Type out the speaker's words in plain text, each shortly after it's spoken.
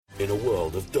In a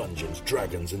world of dungeons,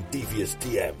 dragons, and devious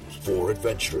DMs, 4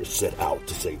 adventurers set out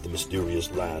to save the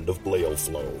mysterious land of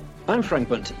Blaelflow. I'm Frank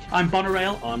Bunty. I'm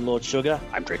Bonarail. I'm Lord Sugar.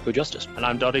 I'm Draco Justice. And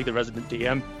I'm Dottie, the resident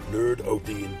DM. Nerd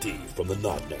OD&D from the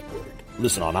Nod Network.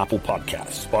 Listen on Apple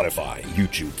Podcasts, Spotify,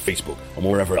 YouTube, Facebook, and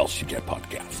wherever else you get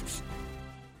podcasts.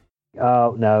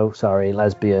 Oh, no, sorry,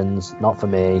 lesbians, not for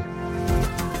me.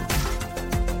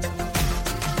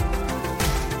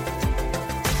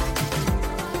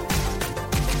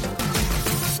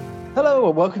 Hello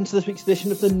and welcome to this week's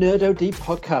edition of the Nerd OD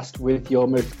podcast with your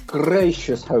most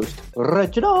gracious host,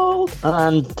 Reginald.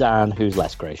 And Dan, who's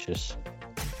less gracious.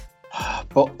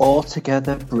 But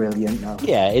altogether brilliant now.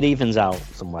 Yeah, it evens out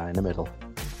somewhere in the middle.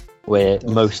 We're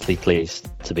mostly pleased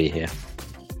to be here.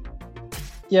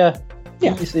 Yeah.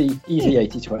 Easy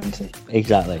 80-20.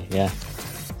 Exactly, yeah.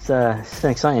 It's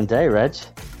an exciting day, Reg.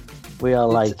 We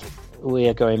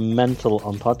are going mental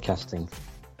on podcasting.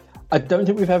 I don't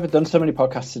think we've ever done so many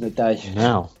podcasts in a day.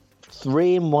 No.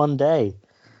 3 in one day.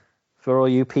 For all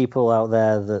you people out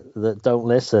there that don't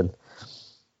listen.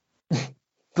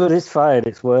 But it's fine,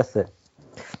 it's worth it.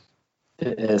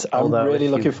 It is. I'm really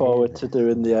looking forward to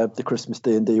doing the Christmas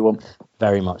D&D one.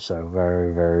 Very much so.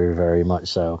 Very, very, very much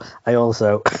so. I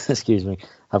also, excuse me,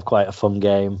 have quite a fun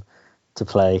game to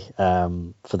play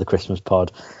for the Christmas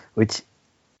pod, which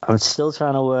I'm still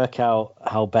trying to work out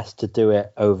how best to do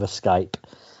it over Skype.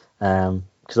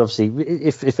 Because obviously,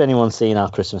 if anyone's seen our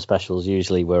Christmas specials,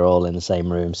 usually we're all in the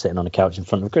same room, sitting on a couch in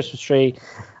front of a Christmas tree,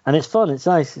 and it's fun. It's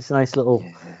nice. It's a nice little,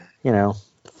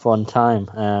 fun time.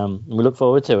 We look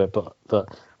forward to it,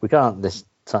 but we can't this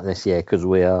year because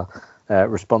we are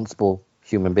responsible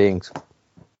human beings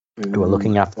who are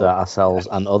looking after ourselves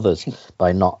and others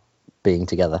by not being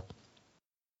together.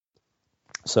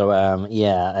 So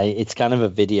it's kind of a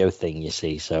video thing, you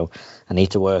see. So I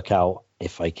need to work out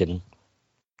if I can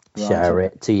share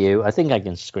it to you. I think I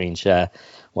can screen share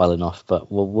well enough,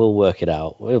 but we'll work it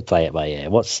out. We'll play it by ear.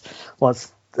 What's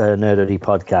the Nerd OD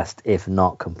podcast if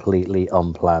not completely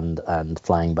unplanned and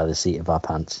flying by the seat of our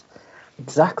pants?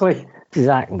 Exactly.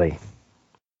 I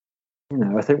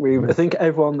think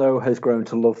everyone though has grown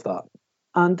to love that,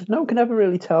 and no one can ever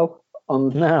really tell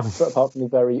apart from a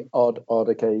very odd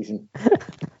occasion.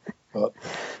 But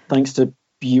thanks to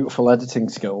beautiful editing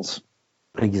skills.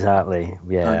 Exactly.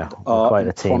 Yeah. Quite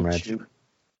a team, Reg.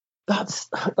 I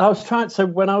was trying. So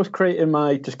when I was creating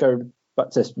my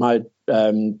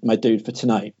my dude for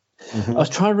tonight, I was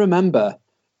trying to remember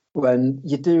when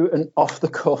you do an off the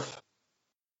cuff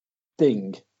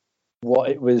thing, what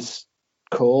it was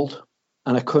called,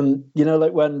 and I couldn't.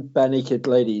 Like when Bare Naked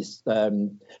Ladies,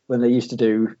 when they used to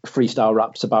do freestyle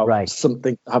raps about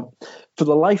something. For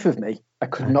the life of me, I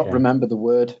could not remember the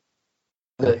word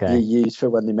that you use for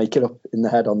when they make it up in the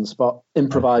head on the spot.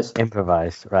 Improvise,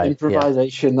 right?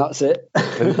 Improvisation. Yeah. That's it.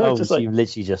 So you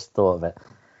literally just thought of it.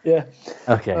 Yeah.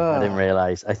 Okay. I didn't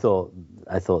realize. I thought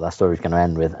that story was going to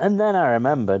end with, and then I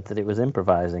remembered that it was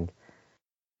improvising.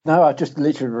 No, I just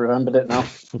literally remembered it now.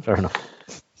 Fair enough.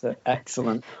 So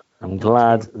excellent. I'm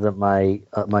glad that my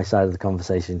side of the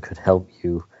conversation could help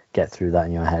you get through that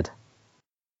in your head.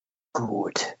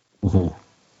 Good. Mm-hmm.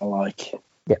 I like.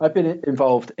 Yeah. I've been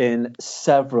involved in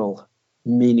several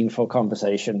meaningful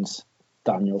conversations,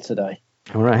 Daniel, today.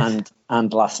 All right.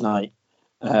 And last night.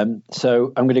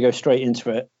 So I'm going to go straight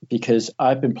into it because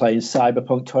I've been playing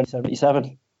Cyberpunk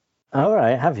 2077. All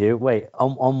right. Have you? Wait,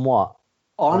 on what?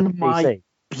 On my PC?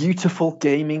 Beautiful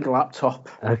gaming laptop.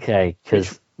 Okay,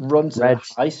 because runs at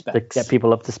high specs. To get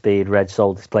people up to speed, Reg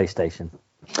sold his PlayStation.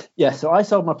 Yeah, so I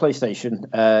sold my PlayStation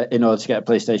in order to get a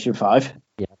PlayStation 5.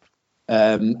 Yeah.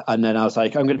 And then I was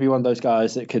like, I'm going to be one of those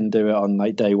guys that can do it on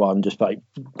like day one, just like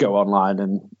go online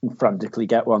and frantically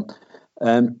get one.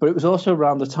 But it was also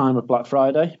around the time of Black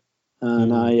Friday,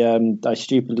 and I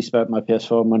stupidly spent my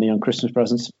PS4 money on Christmas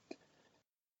presents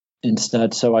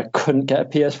instead, so I couldn't get a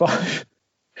PS5.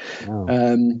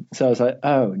 Oh. So I was like,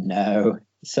 oh no.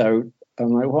 So I'm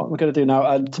like, what am I going to do now?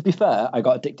 And to be fair, I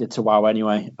got addicted to WoW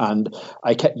anyway, and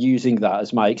I kept using that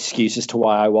as my excuse as to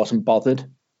why I wasn't bothered.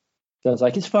 So I was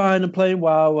like, it's fine, I'm playing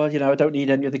WoW. Well, I don't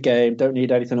need any other game, don't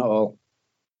need anything at all.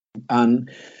 And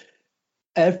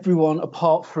everyone,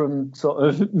 apart from sort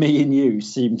of me and you,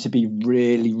 seemed to be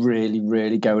really, really,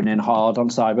 really going in hard on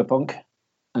Cyberpunk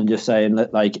and just saying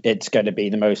that, like, it's going to be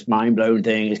the most mind-blowing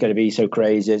thing. It's going to be so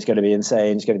crazy. It's going to be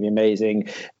insane. It's going to be amazing.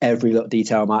 Every little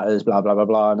detail matters, blah, blah, blah,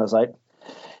 blah. And I was like,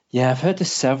 yeah, I've heard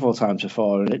this several times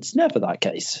before, and it's never that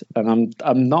case. And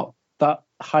I'm not that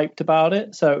hyped about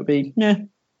it. So it would be,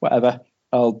 whatever.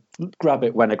 I'll grab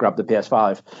it when I grab the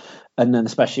PS5. And then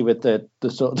especially with the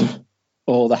sort of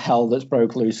all the hell that's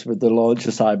broke loose with the launch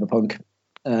of Cyberpunk,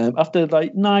 after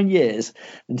like 9 years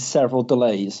and several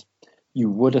delays, you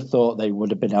would have thought they would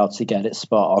have been able to get it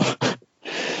spot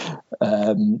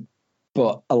on.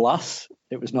 But alas,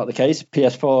 it was not the case.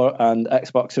 PS4 and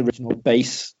Xbox original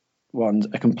base ones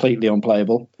are completely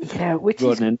unplayable. Yeah, which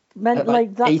running is meant at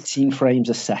like that. 18 frames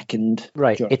a second.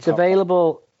 Right, it's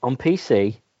available on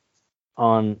PC,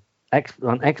 on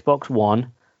Xbox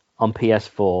One, on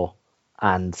PS4,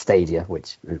 and Stadia,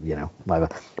 which, whatever.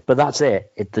 But that's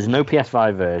it. There's no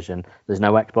PS5 version. There's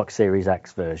no Xbox Series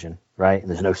X version, right? And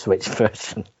there's no Switch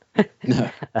version. No.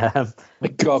 My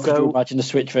God, could you imagine the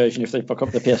Switch version if they fuck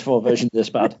up the PS4 version this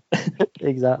bad?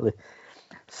 Exactly.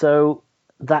 So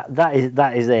that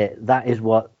is it. That is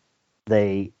what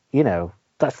they,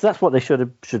 that's what they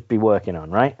should be working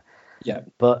on, right? Yeah.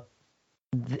 But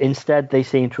instead, they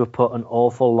seem to have put an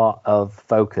awful lot of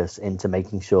focus into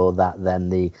making sure that then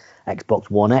the Xbox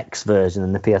One X version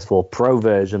and the PS4 Pro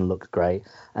version looks great,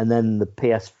 and then the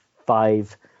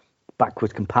PS5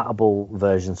 backwards compatible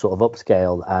version sort of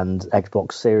upscaled and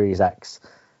Xbox Series X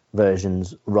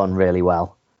versions run really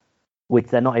well, which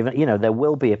they're not even, there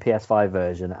will be a PS5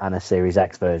 version and a Series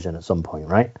X version at some point,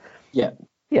 right? Yeah.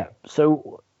 Yeah.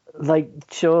 So, like,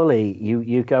 surely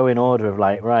you go in order of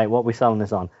like, right, what are we selling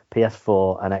this on?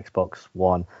 PS4 and Xbox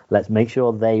One. Let's make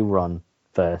sure they run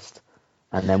first,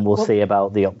 and then we'll see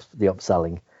about the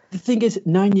upselling. The thing is,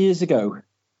 9 years ago,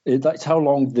 that's how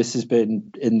long this has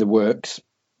been in the works.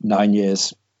 9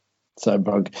 years. So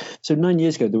 9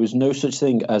 years ago, there was no such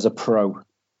thing as a Pro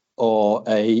or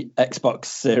a Xbox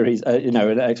Series, an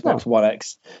Xbox One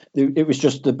X. It was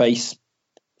just the base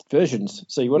versions.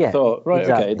 So you would have thought, right,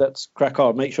 exactly. Okay, let's crack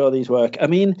on, make sure these work. I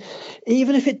mean,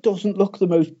 even if it doesn't look the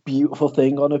most beautiful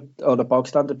thing on a bog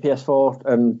standard PS4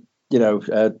 and, I was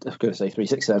going to say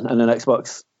 360 and an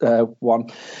Xbox One,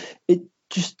 it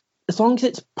just, as long as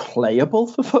it's playable,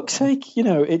 for fuck's sake, we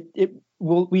know it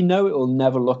will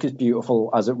never look as beautiful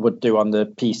as it would do on the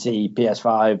PC,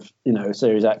 PS5,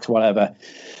 Series X, whatever,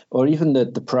 or even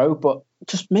the Pro, but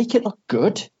just make it look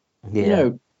good. Yeah.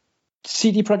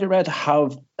 CD Projekt Red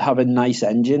have a nice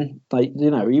engine. Like,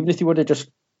 even if you would have just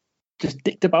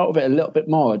dicked about with it a little bit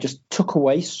more, just took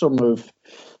away some of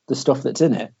the stuff that's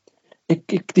in it, they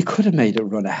could have made it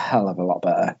run a hell of a lot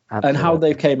better. Absolutely. And how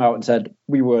they came out and said,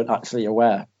 we weren't actually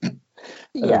aware.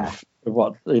 Of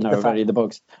what of any of the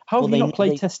bugs. How have you not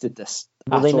play tested this?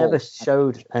 Well, they never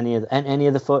showed any of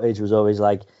the footage. Was always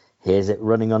like, here's it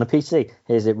running on a PC,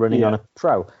 here's it running on a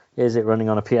Pro, here's it running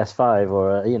on a PS5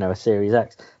 or a Series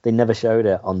X. They never showed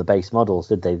it on the base models,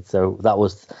 did they? So that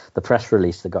was the press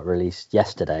release that got released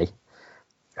yesterday,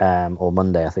 or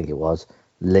Monday, I think it was.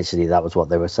 Literally, that was what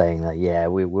they were saying.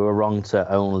 That we were wrong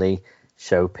to only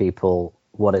show people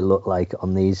what it looked like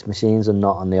on these machines and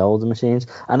not on the older machines.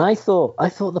 And I thought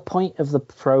the point of the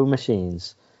Pro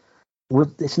machines,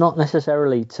 it's not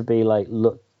necessarily to be like,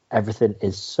 look, everything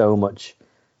is so much,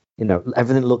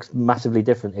 everything looks massively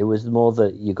different. It was more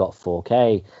that you got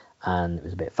 4K and it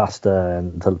was a bit faster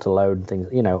and to load and things,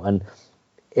 and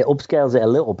it upscales it a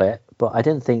little bit, but I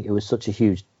didn't think it was such a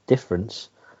huge difference.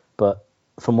 But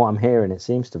from what I'm hearing, it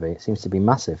seems to be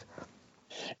massive.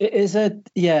 It is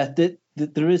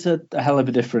there is a hell of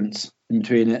a difference in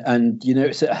between it, and you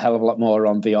notice it a hell of a lot more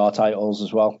on VR titles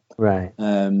as well. Right.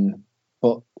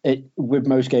 But with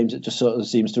most games, it just sort of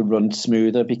seems to run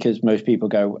smoother because most people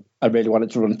go, I really want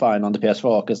it to run fine on the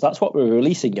PS4 because that's what we're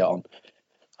releasing it on.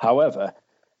 However,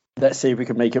 let's see if we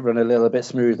can make it run a little bit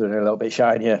smoother and a little bit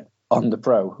shinier on the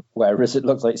Pro, whereas it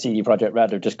looks like CD Projekt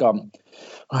Red have just gone,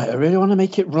 right, I really want to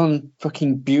make it run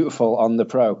fucking beautiful on the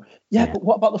Pro. Yeah, but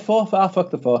what about the 4? Fuck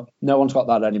the 4. No one's got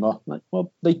that anymore. Like,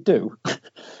 well, they do.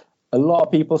 A lot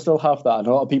of people still have that, and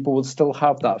a lot of people will still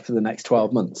have that for the next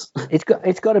 12 months. It's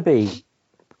got to be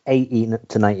 80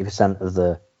 to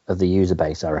 90% of the user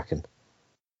base, I reckon.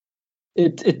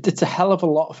 It's a hell of a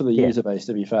lot for the user base,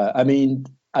 to be fair. I mean,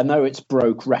 I know it's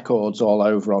broke records all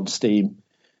over on Steam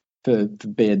for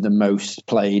being the most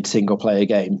played single player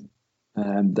game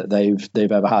that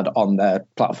they've ever had on their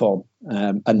platform,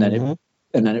 and then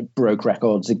it broke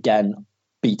records again,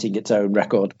 beating its own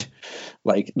record,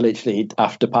 like literally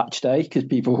after patch day, because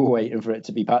people were waiting for it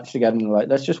to be patched again, and they're like,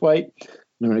 let's just wait.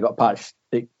 And when it got patched,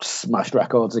 it smashed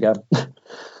records again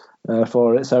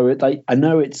for it. So I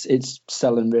know it's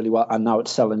selling really well, and now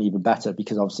it's selling even better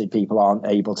because obviously people aren't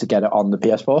able to get it on the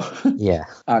PS4,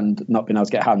 and not being able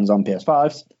to get hands on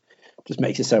PS5s. Just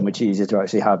makes it so much easier to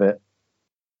actually have it,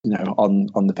 on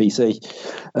the PC.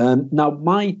 Now,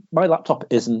 my laptop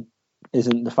isn't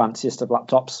the fanciest of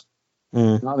laptops. You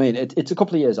know what I mean? It's a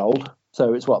couple of years old,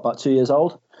 so it's about 2 years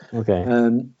old. Okay.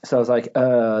 So I was like,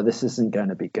 this isn't going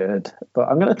to be good, but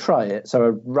I'm going to try it. So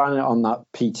I ran it on that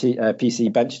PC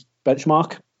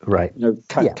benchmark. Right.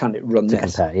 Can it run to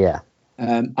this? compare, yeah.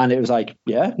 And it was like,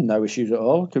 yeah, no issues at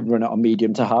all. Could run it on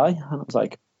medium to high. And I was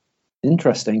like,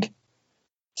 interesting.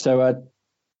 So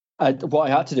what I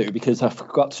had to do, because I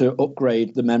forgot to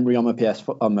upgrade the memory on my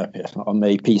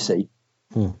PC.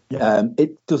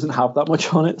 It doesn't have that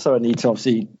much on it, so I need to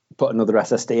obviously put another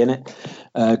SSD in it,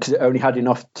 because it only had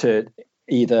enough to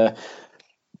either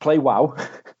play WoW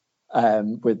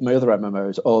with my other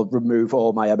MMOs or remove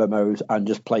all my MMOs and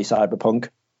just play Cyberpunk.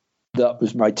 That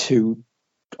was my two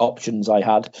options I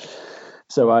had.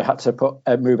 So I had to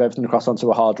move everything across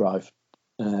onto a hard drive,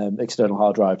 external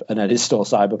hard drive, and then install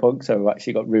Cyberpunk, so I've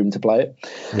actually got room to play it.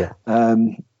 Yeah.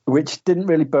 Which didn't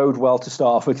really bode well to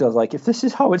start off with, because I was like, if this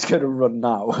is how it's going to run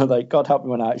now, like, God help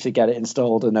me when I actually get it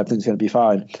installed and everything's going to be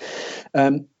fine.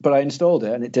 But I installed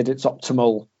it and it did its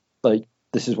optimal, like,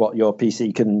 this is what your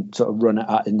PC can sort of run it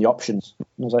at in the options. And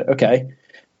I was like, okay.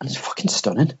 And it's fucking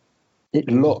stunning. It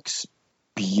looks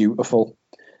beautiful.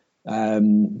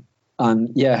 And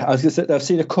yeah, I was going to say, I've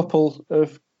seen a couple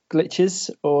of glitches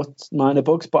or minor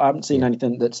bugs, but I haven't seen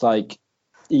anything that's like,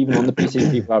 even on the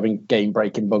PC, people having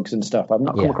game-breaking bugs and stuff. I've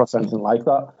not come across anything like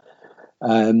that.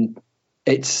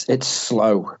 It's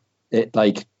slow. It,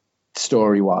 like,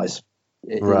 story-wise,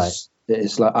 it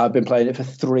is like, I've been playing it for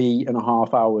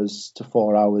 3.5 hours to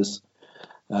 4 hours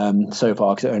so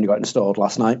far, because it only got installed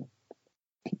last night.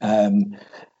 And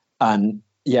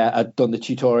yeah, I'd done the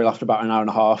tutorial after about an hour and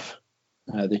a half.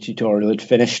 The tutorial had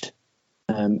finished,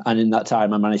 and in that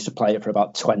time, I managed to play it for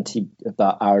about 20 of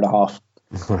that hour and a half.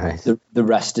 Right. The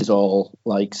rest is all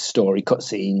like story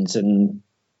cutscenes,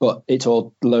 but it's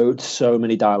all so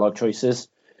many dialogue choices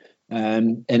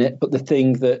in it. But the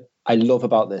thing that I love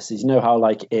about this is, you know how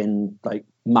like in like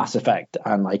Mass Effect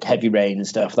and like Heavy Rain and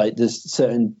stuff, like there's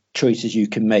certain choices you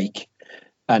can make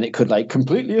and it could like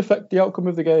completely affect the outcome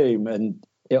of the game, and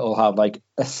it'll have like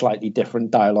a slightly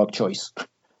different dialogue choice,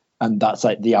 and that's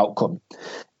like the outcome.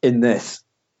 In this,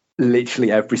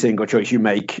 literally every single choice you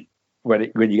make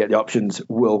when you get the options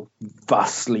will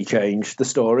vastly change the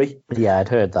story. Yeah, I'd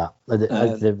heard that.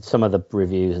 Some of the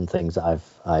reviews and things that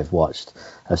I've watched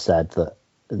have said that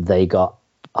they got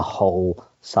a whole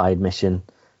side mission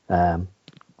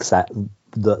set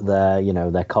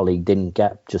that their colleague didn't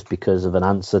get just because of an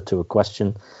answer to a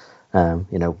question.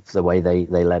 The way they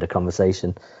led a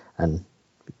conversation, and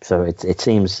so it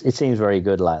seems very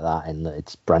good like that, in that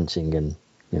it's branching and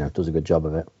does a good job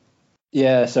of it.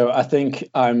 Yeah, so I think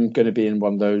I'm going to be in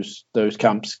one of those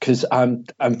camps, because I'm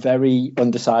very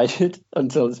undecided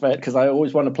until it's fair, because I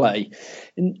always want to play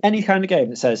in any kind of game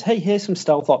that says, hey, here's some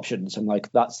stealth options. I'm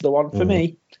like, that's the one for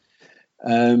me.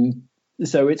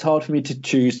 So it's hard for me to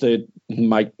choose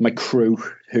my crew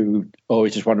who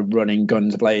always just want to run in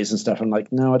guns blaze and stuff. I'm like,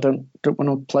 no, I don't want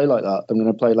to play like that. I'm going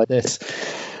to play like this.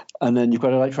 And then you've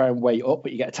got to like try and wait up,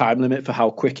 but you get a time limit for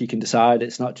how quick you can decide.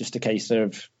 It's not just a case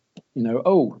of,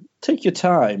 take your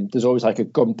time. There's always like a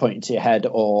gun pointing to your head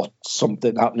or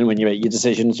something happening when you make your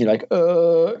decisions. You're like,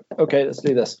 okay, let's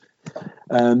do this.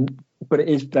 But it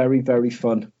is very, very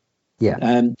fun.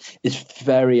 Yeah. It's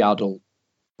very adult.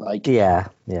 Like, yeah.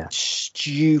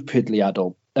 Stupidly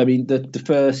adult. I mean, the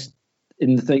first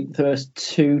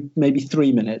 2, maybe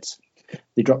 3 minutes,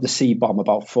 they dropped the C bomb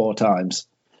about 4 times.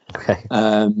 Okay.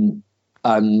 And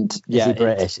yeah, is he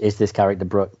British? Is this character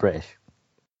British?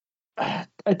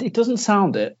 It doesn't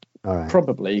sound it. All right.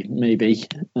 Probably, maybe.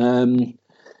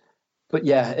 But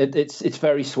yeah, it's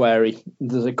very sweary.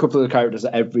 There's a couple of characters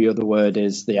that every other word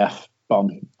is the F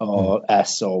bomb or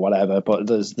S or whatever, but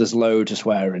there's loads of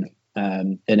swearing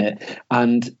in it.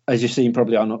 And as you've seen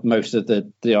probably on most of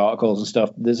the articles and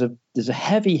stuff, there's a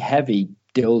heavy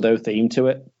dildo theme to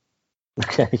it.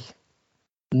 Okay.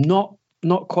 Not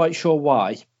quite sure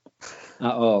why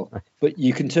at all, but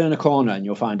you can turn a corner and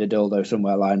you'll find a dildo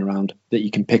somewhere lying around that you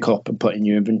can pick up and put in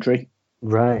your inventory.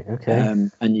 Right. Okay.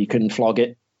 And you can flog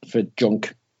it for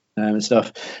junk and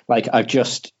stuff. Like, I've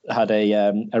just had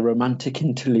a romantic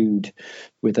interlude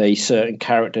with a certain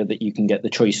character that you can get the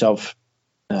choice of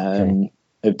doing,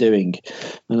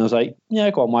 and I was like, yeah,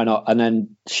 go on, why not? And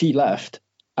then she left,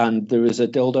 and there was a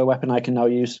dildo weapon I can now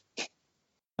use.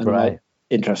 And right.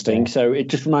 Interesting. Yeah. So it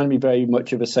just reminded me very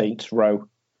much of a Saints Row,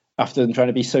 after them trying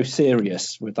to be so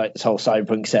serious with like this whole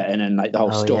cyberpunk setting and like the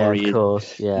whole story, of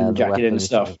course, and jacket and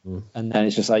stuff. And then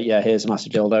it's just like, yeah, here's a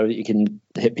massive dildo that you can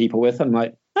hit people with. And I'm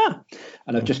like,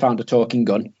 and I've just found a talking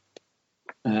gun.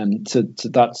 So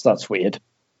that's weird.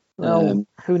 Well,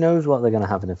 who knows what they're going to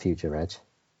have in the future, Reg?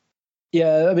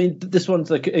 Yeah, I mean, this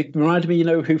one's like, it reminded me,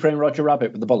 Who Framed Roger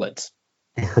Rabbit with the bullets?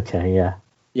 Okay, yeah.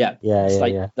 Yeah, Yeah, it's yeah,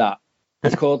 like yeah. that.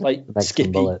 It's called like Like some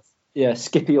Skippy. bullets. Yeah,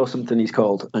 Skippy or something he's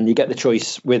called. And you get the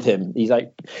choice with him.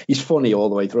 He's funny all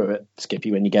the way through it,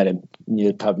 Skippy, when you get him. And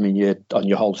you have him on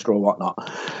your holster or whatnot.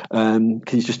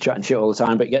 Because he's just chatting shit all the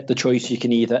time. But you get the choice, you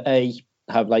can either A,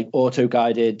 have like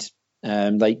auto-guided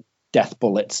like death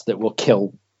bullets that will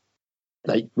kill,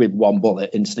 like with one bullet,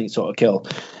 instinct sort of kill,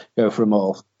 go for them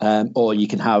all. Or you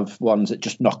can have ones that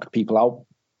just knock people out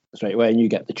straight away, and you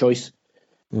get the choice.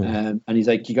 And he's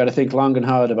like, you got to think long and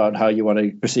hard about how you want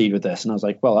to proceed with this. And I was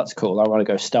like, well, that's cool. I want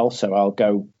to go stealth, so I'll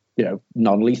go,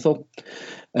 non-lethal.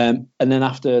 And then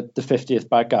after the 50th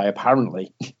bad guy,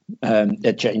 apparently,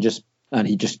 it changes, and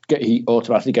he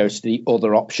automatically goes to the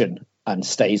other option and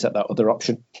stays at that other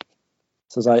option.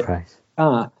 So I was like,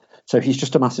 Right. So he's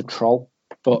just a massive troll,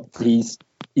 but he's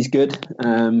good.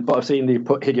 But I've seen they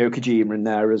put Hideo Kojima in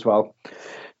there as well.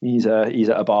 He's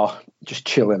at a bar just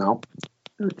chilling out,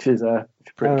 which is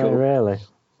pretty cool. Really?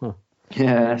 Huh.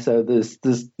 Yeah, so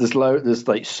there's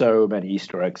like so many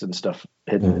Easter eggs and stuff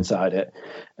hidden inside it.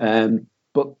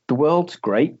 But the world's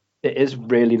great. It is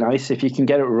really nice if you can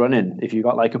get it running. If you've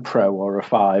got like a Pro or a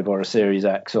 5 or a Series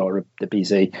X or the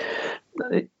PC,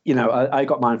 I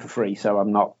got mine for free, so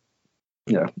I'm not,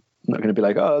 not going to be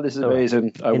like, oh, this is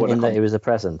amazing. In that it was a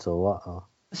present or what? Or?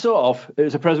 Sort of. It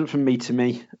was a present from me to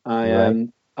me.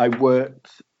 I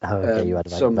worked you had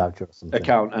some voucher or something.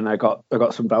 account, and I got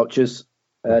some vouchers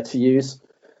to use.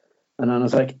 And then I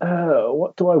was like,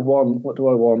 what do I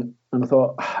want? And I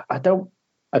thought, I don't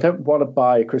want to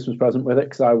buy a Christmas present with it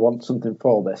because I want something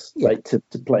for this, like to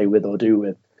play with or do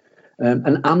with.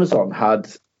 And Amazon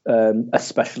had a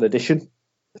special edition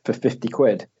for 50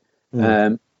 quid,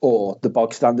 or the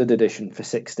bog standard edition for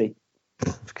 60.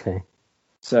 Okay.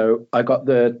 So I got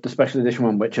the special edition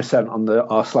one, which I sent on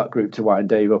our Slack group to wind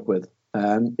Dave up with.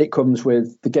 It comes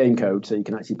with the game code, so you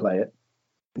can actually play it.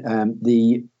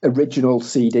 The original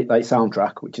CD, like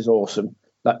soundtrack, which is awesome,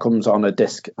 that comes on a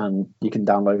disc, and you can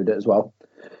download it as well.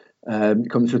 It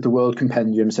comes with the World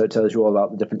Compendium, so it tells you all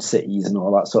about the different cities and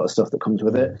all that sort of stuff that comes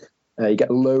with it. You get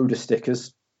a load of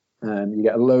stickers, you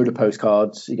get a load of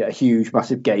postcards, you get a huge,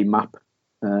 massive game map,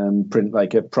 print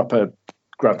like a proper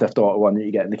Grand Theft Auto one that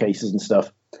you get in the cases and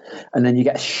stuff. And then you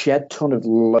get a shed ton of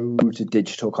loads of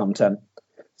digital content.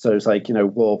 So it's like,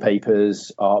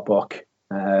 wallpapers, art book,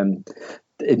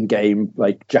 in-game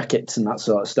like jackets and that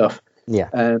sort of stuff.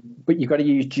 Yeah. But you've got to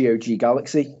use GOG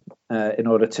Galaxy in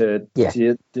order to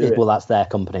do it. Well, that's their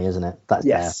company, isn't it? That's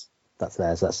yes. That's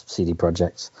theirs. That's CD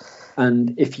Projekt's.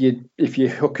 And if you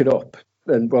hook it up,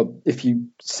 and if you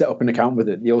set up an account with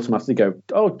it, they automatically go,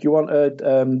 oh, do you want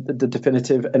the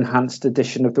definitive enhanced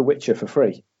edition of The Witcher for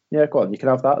free? Yeah, go on, you can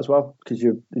have that as well because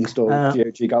you installed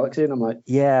GOG Galaxy. And I'm like,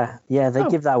 yeah, they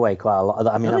give that away quite a lot.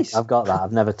 I mean, nice. I've got that.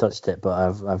 I've never touched it, but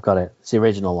I've got it. It's the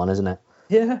original one, isn't it?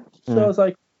 Yeah. So I was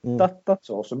like, that's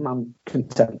awesome. I'm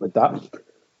content with that.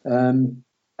 And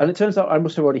it turns out I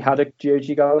must have already had a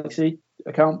GOG Galaxy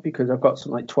account because I've got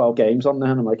some like 12 games on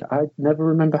there, and I'm like, I never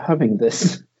remember having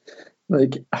this.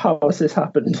 Like, how has this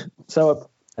happened? So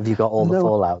have you got all the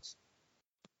Fallouts?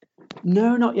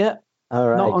 No, not yet. All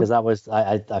right, because that was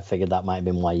I figured that might have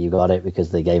been why you got it,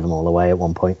 because they gave them all away at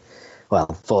one point. Well,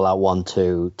 Fallout 1,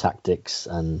 2, Tactics,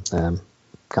 and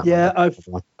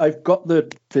I've got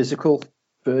the physical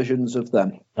versions of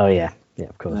them. Oh yeah,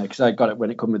 of course. Because I got it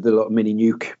when it came with the little mini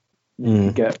nuke.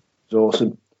 You get, it's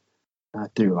awesome. I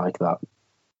do like that.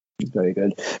 It's very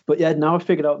good. But yeah, now I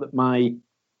figured out that my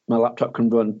laptop can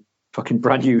run fucking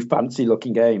brand new fancy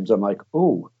looking games. I'm like,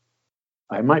 oh,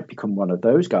 I might become one of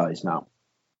those guys now.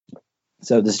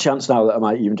 So there's a chance now that I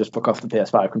might even just fuck off the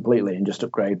PS5 completely and just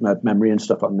upgrade my memory and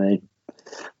stuff on the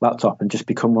laptop and just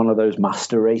become one of those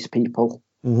master race people.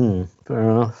 Fair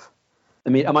enough. I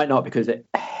mean, I might not, because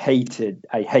I hate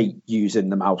using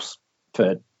the mouse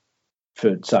for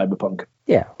Cyberpunk.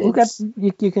 Yeah,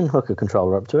 you can hook a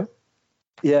controller up to it.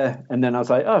 Yeah, and then I was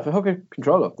like, if I hook a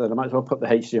controller up, then I might as well put the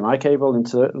HDMI cable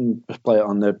into it and just play it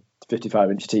on the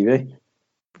 55-inch TV.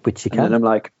 Which you can. And then I'm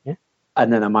like,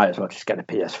 and then I might as well just get a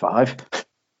PS5.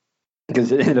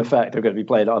 Because in effect, I'm going to be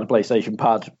playing it on a PlayStation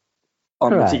pad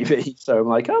on the TV. So I'm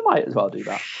like, I might as well do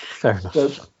that. Fair enough.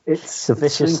 So it's a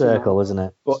vicious circle, isn't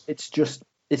it? But it's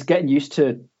getting used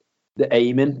to the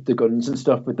aiming, the guns and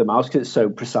stuff with the mouse, because it's so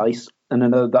precise. And I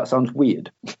know that sounds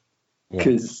weird,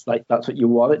 because like that's what you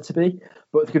want it to be.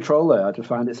 But with the controller, I just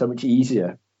find it so much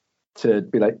easier to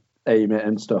be like aim it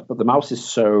and stuff. But the mouse is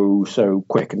so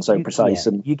quick and so precise,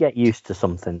 and you get used to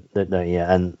something, don't you?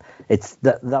 And it's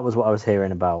that was what I was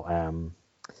hearing about.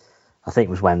 I think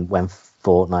it was when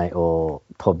Fortnite or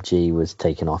PUBG was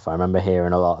taking off, I remember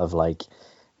hearing a lot of like,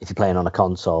 if you're playing on a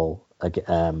console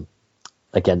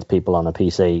against people on a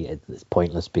PC, it's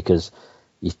pointless because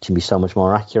you can be so much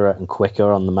more accurate and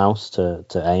quicker on the mouse to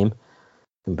aim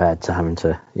compared to having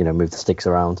to move the sticks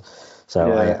around. So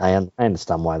yeah. I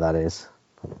understand why that is.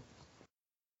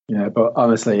 Yeah, but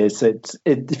honestly, it's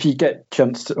if you get a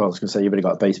chance to, I was going to say you've already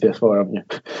got a base PS4, haven't you?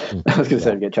 I was going to say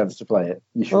if you get a chance to play it,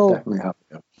 you should definitely have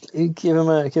it. Give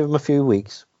him a few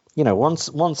weeks.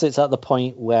 Once it's at the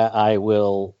point where I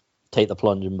will take the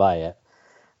plunge and buy it,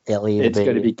 it's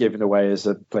going to be given away as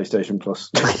a PlayStation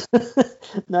Plus.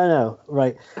 No,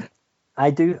 right.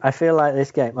 I feel like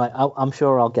this game. Like I'm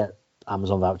sure I'll get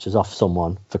Amazon vouchers off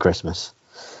someone for Christmas.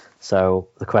 So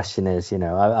the question is,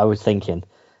 I was thinking,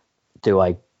 do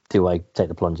I take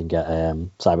the plunge and get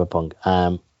Cyberpunk?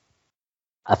 I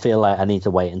feel like I need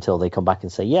to wait until they come back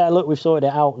and say, yeah, look, we've sorted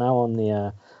it out now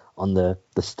on the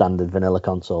standard vanilla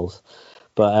consoles.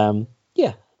 But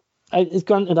yeah, it's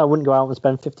granted I wouldn't go out and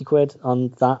spend 50 quid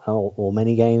on that or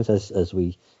many games as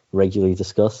we regularly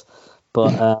discuss.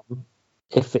 But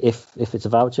if it's a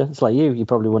voucher, it's like you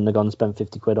probably wouldn't have gone and spent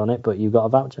 50 quid on it, but you got a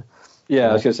voucher. Yeah,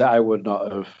 I was going to say I would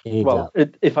not have. Exactly. Well,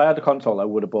 if I had a console, I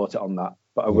would have bought it on that,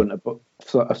 but I wouldn't have. But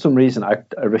for some reason, I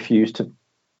refused to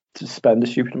spend a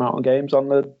stupid amount on games on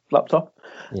the laptop,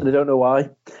 and I don't know why.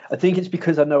 I think it's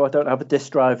because I know I don't have a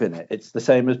disc drive in it. It's the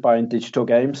same as buying digital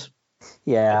games.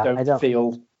 Yeah, I don't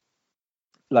feel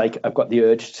like I've got the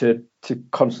urge to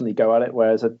constantly go at it,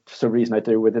 whereas for some reason I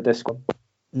do with the disc one.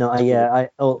 No, I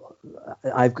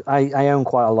own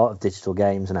quite a lot of digital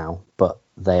games now, but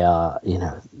they are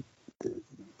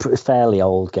fairly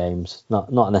old games,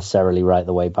 not necessarily right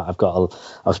the way back. I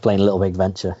was playing Little Big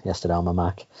Venture yesterday on my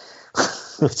Mac.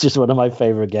 It's just one of my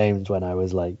favorite games when I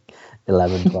was like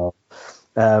 11, 12.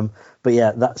 But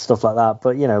yeah, that stuff like that.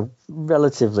 But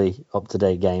relatively up to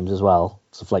date games as well,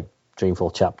 stuff like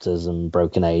Dreamfall Chapters and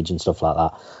Broken Age and stuff like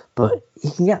that. But you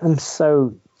can get them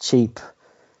so cheap.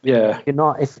 Yeah, you're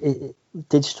not if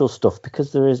digital stuff,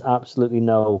 because there is absolutely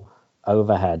no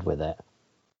overhead with it.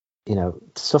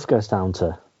 Stuff goes down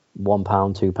to £1,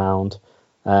 £2.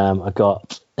 I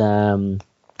got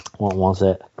what was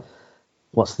it?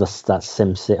 What's that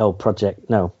SimCity? Oh, Project.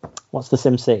 No, what's the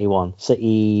SimCity one?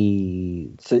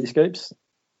 Cityscapes?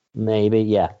 Maybe,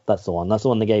 yeah, that's the one. That's the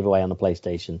one they gave away on the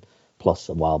PlayStation Plus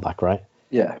a while back, right?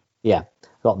 Yeah.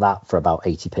 Got that for about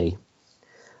 80p.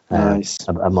 Nice.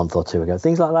 A month or two ago.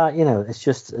 Things like that, it's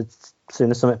just as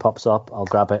soon as something pops up, I'll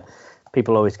grab it.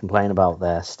 People always complain about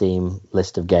their Steam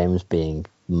list of games being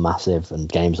massive and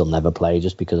games I'll never play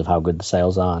just because of how good the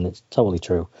sales are, and it's totally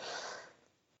true.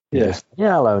 Yeah.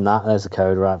 I'll own that. There's the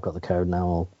code, right? I've got the code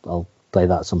now. I'll play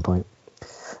that at some point.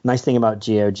 Nice thing about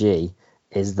GOG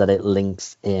is that it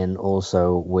links in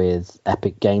also with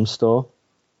Epic Game Store.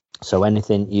 So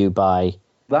anything you buy...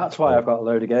 That's why I've got a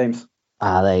load of games.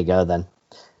 There you go then.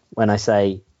 When I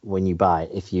say when you buy,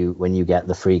 when you get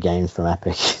the free games from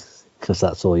Epic, because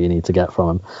that's all you need to get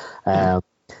from them,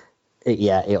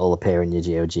 it'll appear in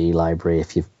your GOG library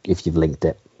if you've linked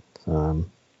it.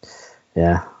 I'm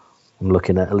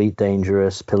looking at Elite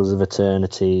Dangerous, Pillars of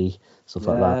Eternity, stuff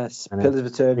like that. Yes, Pillars of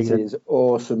Eternity is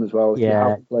awesome as well. If you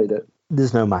haven't played it.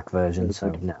 There's no Mac version, so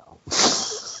no.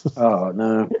 Oh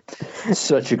no,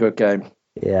 such a good game.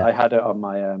 Yeah, I had it on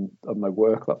my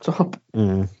work laptop.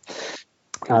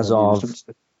 As of,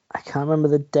 I can't remember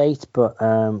the date, but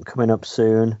coming up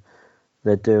soon,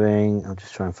 they're doing. I'm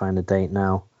just trying to find the date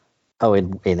now. Oh,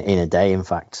 in a day, in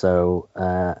fact. So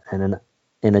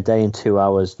in a day and 2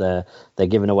 hours, they're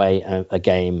giving away a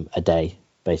game a day,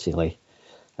 basically.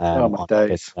 On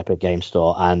Epic Game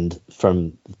Store, and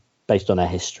based on their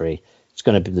history, there's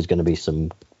going to be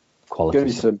some quality.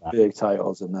 There's going to be some big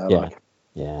titles in there.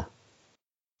 Yeah.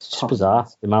 It's just bizarre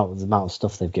the amount of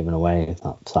stuff they've given away at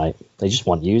that site. They just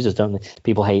want users, don't they?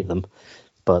 People hate them,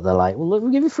 but they're like, "Well, look,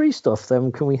 we'll give you free stuff.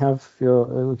 Then can we have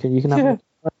your? You can have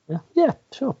it." Yeah,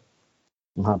 sure.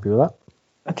 I'm happy with that.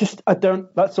 I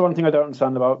don't. That's the one thing I don't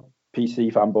understand about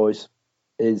PC fanboys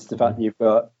is the fact that you've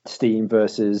got Steam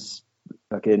versus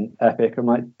fucking Epic. I'm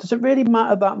like, does it really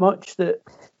matter that much that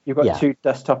you've got two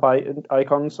desktop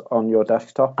icons on your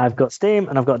desktop? I've got Steam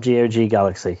and I've got GOG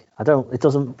Galaxy.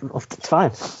 It's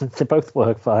fine. They both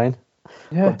work fine.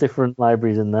 Yeah. Got different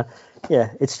libraries in there.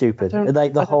 Yeah, it's stupid.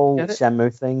 Like the whole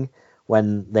Shenmue thing,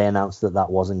 when they announced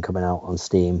that wasn't coming out on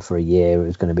Steam for a year, it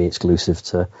was going to be exclusive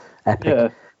to Epic. Yeah.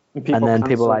 And then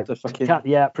people like,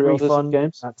 refund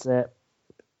games. That's it.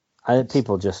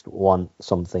 People just want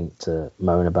something to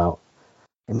moan about.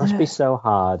 It must be so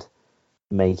hard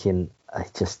making I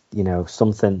just,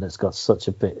 something that's got such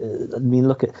a bit. I mean,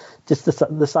 look at just the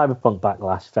cyberpunk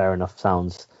backlash. Fair enough,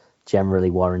 sounds generally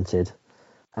warranted.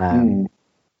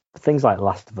 Things like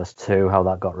Last of Us 2, how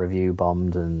that got review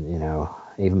bombed, and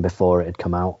even before it had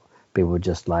come out, people were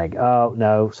just like, "Oh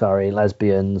no, sorry,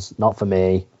 lesbians, not for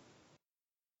me."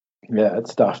 Yeah,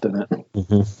 it's daft, isn't it?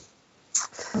 Mm-hmm.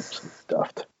 It's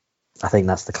daft. I think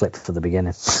that's the clip for the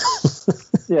beginning.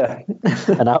 Yeah.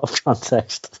 And out of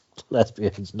context,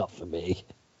 lesbians, not for me.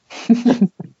 I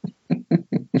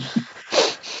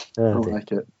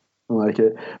like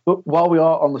it. But while we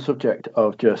are on the subject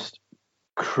of just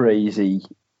crazy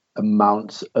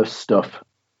amounts of stuff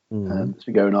that's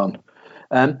been going on,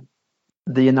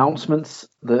 the announcements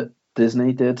that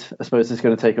Disney did, I suppose, is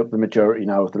going to take up the majority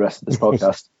now of the rest of this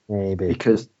podcast. Maybe.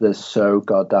 Because there's so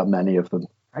goddamn many of them.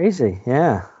 Crazy,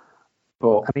 yeah.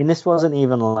 But I mean, this wasn't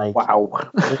even like... Wow.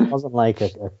 This wasn't like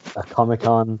a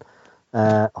Comic-Con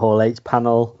Hall H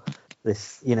panel.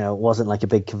 This, wasn't like a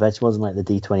big convention. Wasn't like the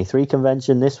D23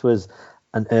 convention. This was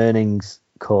an earnings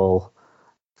call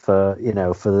for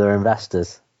their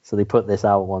investors. So they put this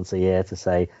out once a year to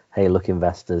say, hey, look,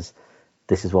 investors,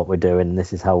 this is what we're doing.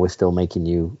 This is how we're still making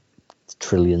you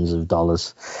trillions of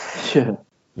dollars. Yeah.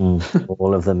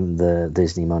 All of them the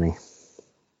Disney money.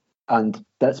 And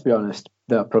let's be honest,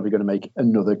 they're probably going to make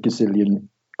another gazillion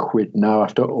quid now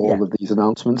after all of these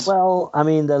announcements. Well, I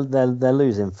mean, they're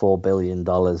losing $4 billion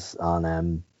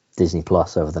on Disney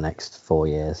Plus over the next 4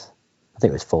 years. I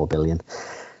think it was $4 billion.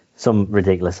 Some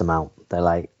ridiculous amount. They're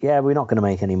like, yeah, we're not going to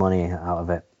make any money out of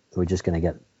it. We're just going to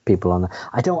get people on.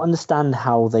 I don't understand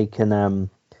how they can...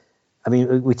 I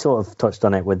mean, we sort of touched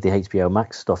on it with the HBO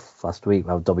Max stuff last week,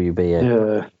 how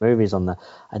WB movies on there.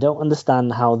 I don't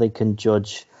understand how they can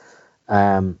judge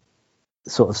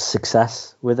sort of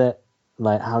success with it.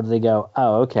 Like, how do they go,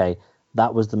 oh, okay,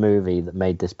 that was the movie that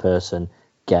made this person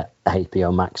get a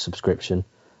HBO Max subscription,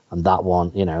 and that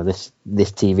one, this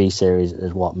TV series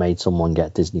is what made someone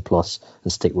get Disney Plus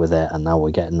and stick with it, and now we're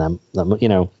getting them. I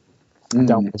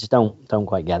just don't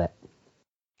quite get it.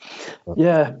 But.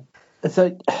 Yeah, it's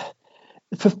like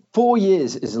for 4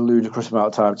 years is a ludicrous amount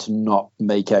of time to not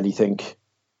make anything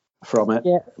from it.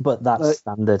 Yeah, but that's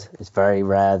standard. It's very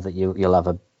rare that you'll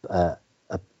have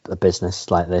a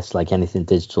business like this, like anything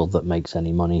digital that makes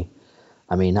any money.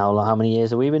 I mean, how many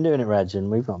years have we been doing it, Reg? And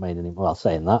we've not made any. Well,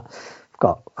 saying that, we've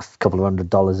got a couple of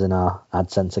 $100 in our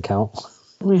AdSense account.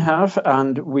 We have,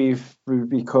 and we've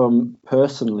become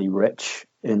personally rich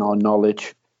in our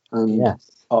knowledge and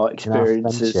our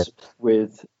experiences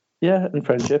and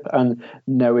friendship, and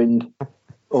knowing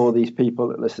all these people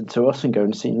that listen to us and go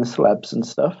and see the celebs and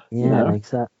stuff. Yeah,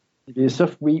 exactly.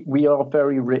 Stuff. We are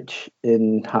very rich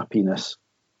in happiness.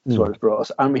 That's what it's brought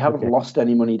us, and we haven't lost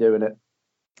any money doing it.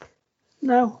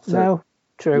 No,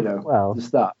 true. Well, it's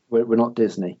that we're not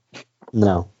Disney.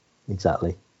 No,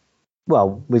 exactly.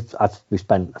 Well, we've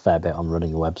spent a fair bit on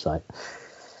running a website.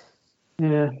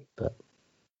 Yeah,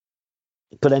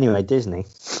 but anyway, Disney.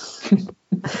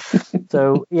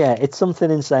 So yeah, it's something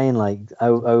insane, like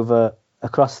over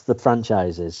across the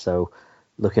franchises. So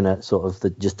looking at sort of the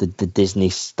Disney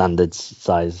standards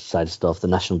side of stuff, the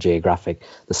National Geographic,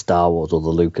 the Star Wars or the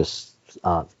Lucas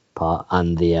art part,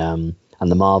 and the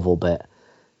Marvel bit,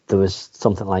 there was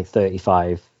something like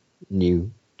 35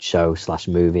 new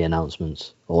show/movie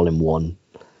announcements all in one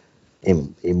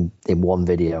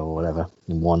video or whatever.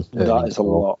 In one. That is a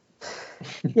lot.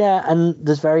 Yeah, and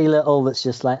there's very little that's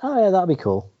just like, oh yeah, that'd be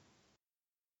cool.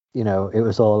 It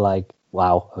was all like,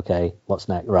 wow, okay, what's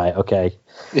next? Right, okay.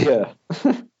 Yeah.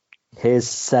 Here's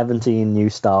 17 new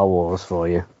Star Wars for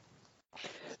you.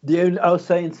 I was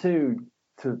saying to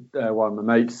one of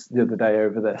my mates the other day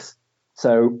over this.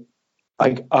 So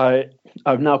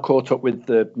I've now caught up with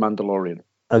the Mandalorian.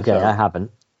 Okay, so I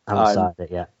haven't started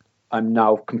it yet. I'm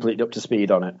now completely up to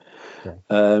speed on it.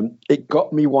 Okay. It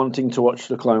got me wanting to watch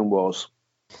the Clone Wars.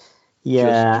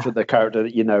 Yeah. Just for the character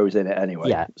that is in it anyway.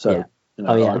 Yeah. So. Yeah.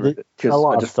 A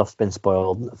lot of stuff's been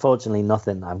spoiled. Fortunately,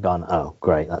 nothing I've gone, oh,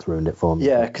 great, that's ruined it for me.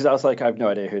 Yeah, because I was like, I have no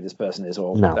idea who this person is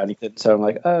or anything. So I'm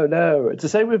like, oh, no. It's the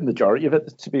same with the majority of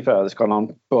it, to be fair, that's gone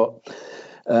on. But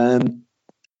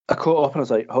I caught up and I was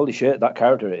like, holy shit, that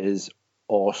character is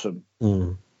awesome.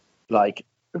 Like,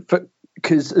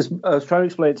 because I was trying to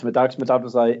explain it to my dad, because my dad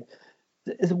was like,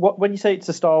 when you say it's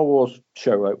a Star Wars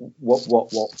show, like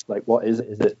what is it?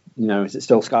 Is it is it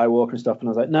still Skywalker and stuff? And I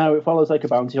was like, no, it follows like a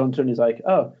bounty hunter. And he's like,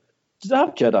 oh, does it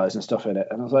have Jedis and stuff in it?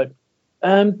 And I was like,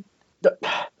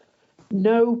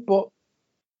 no, but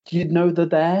you know they're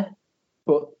there,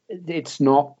 but it's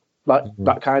not like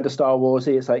that kind of Star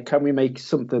Warsy. It's like, can we make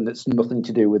something that's nothing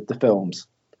to do with the films?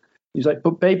 He's like,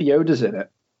 but Baby Yoda's in it.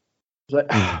 I was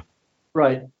like,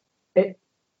 Right. It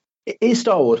is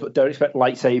Star Wars, but don't expect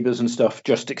lightsabers and stuff.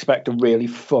 Just expect a really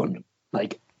fun,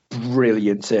 like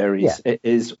brilliant series. Yeah. It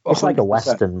is. 100%. It's like a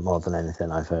Western more than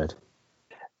anything I've heard.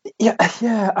 Yeah,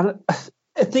 yeah, and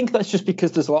I think that's just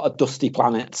because there's a lot of dusty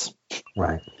planets.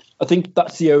 Right. I think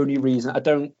that's the only reason. I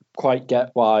don't quite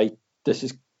get why this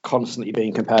is constantly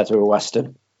being compared to a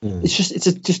Western. It's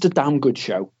just a damn good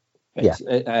show.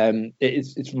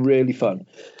 It's really fun.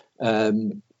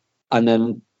 And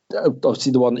then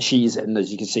obviously the one that she's in,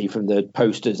 as you can see from the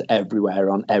posters everywhere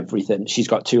on everything, she's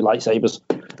got 2 lightsabers.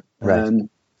 Right.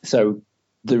 So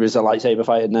there is a lightsaber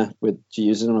fight in there with she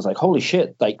uses them. I was like, holy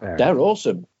shit, like they're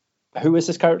awesome. Who is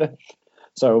this character?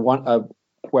 So I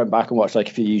went back and watched like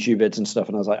a few YouTube vids and stuff,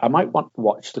 and I was like, I might want to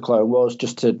watch the Clone Wars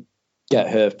just to get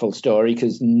her full story,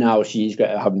 because now she's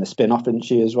having a spin-off, isn't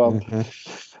she, as well?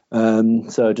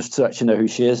 So just to actually know who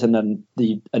she is, and then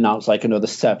they announced like another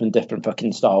 7 different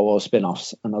fucking Star Wars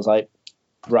spin-offs, and I was like,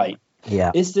 right,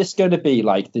 is this going to be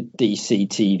like the DC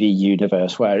TV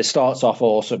universe where it starts off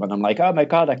awesome and I'm like, oh my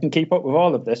god, I can keep up with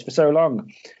all of this for so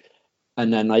long,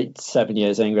 and then like 7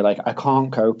 years in, we're like, I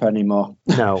can't cope anymore.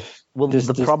 No, well,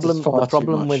 the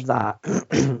problem with that,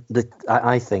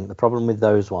 I think the problem with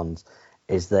those ones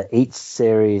is that each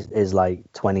series is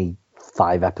like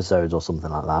 25 episodes or something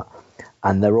like that,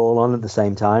 and they're all on at the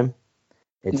same time.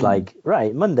 It's like,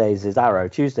 right, Mondays is Arrow,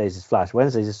 Tuesdays is Flash,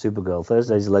 Wednesdays is Supergirl,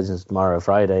 Thursdays is Legends of Tomorrow,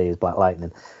 Friday is Black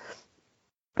Lightning.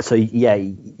 So yeah,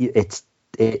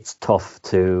 it's tough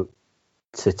to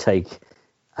take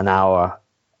an hour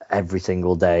every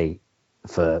single day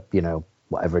for,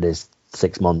 whatever it is,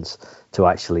 6 months to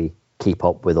actually keep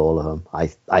up with all of them.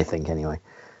 I think anyway.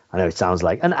 I know it sounds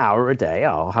like an hour a day.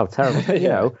 Oh, how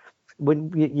terrible!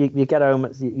 When you get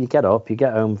home, you get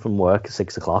home from work at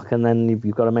 6 o'clock, and then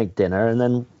you've got to make dinner, and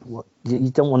then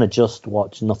you don't want to just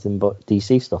watch nothing but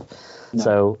DC stuff. No.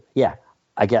 So yeah,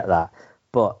 I get that,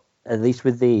 but at least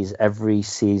with these, every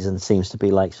season seems to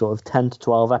be like sort of 10 to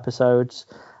 12 episodes,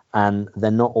 and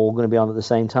they're not all going to be on at the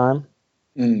same time.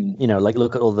 Like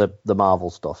look at all the Marvel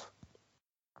stuff.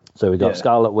 So we've got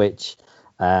Scarlet Witch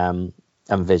and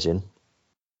Vision.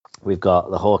 We've got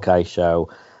the Hawkeye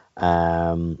show.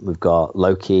 We've got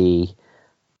Loki.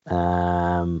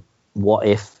 What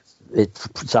If? It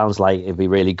sounds like it'd be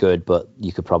really good, but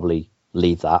you could probably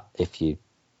leave that if you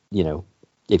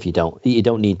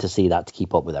don't need to see that to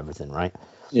keep up with everything, right?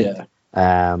 Yeah.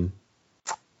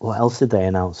 What else did they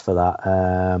announce for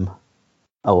that?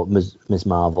 Ms.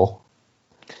 Marvel,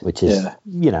 which is,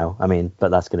 but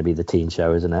that's going to be the teen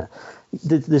show, isn't it?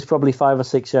 There's probably 5 or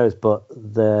 6 shows, but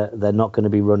they're not going to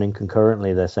be running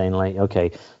concurrently. They're saying like,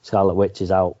 okay, Scarlet Witch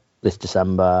is out this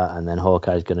December, and then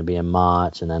Hawkeye's going to be in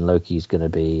March, and then Loki's going to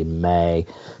be in May.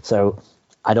 So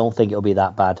I don't think it'll be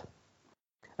that bad.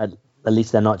 At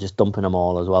least they're not just dumping them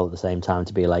all as well at the same time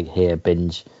to be like, here,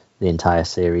 binge the entire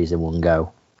series in one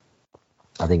go.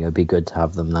 I think it would be good to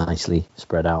have them nicely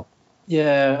spread out.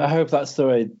 Yeah, I hope that's the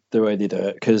way they do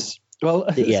it, because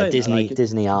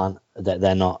Disney aren't,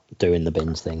 they're not doing the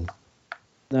binge thing.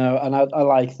 No, and I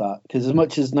like that, because as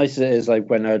much as nice as it is, like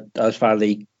when I was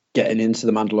finally getting into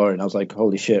The Mandalorian, I was like,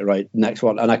 holy shit, right, next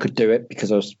one, and I could do it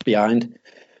because I was behind.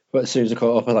 But as soon as I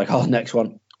caught up, I was like, oh, next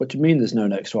one. What do you mean there's no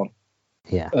next one?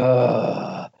 Yeah.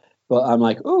 But I'm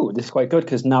like, oh, this is quite good,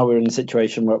 because now we're in a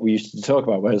situation where we used to talk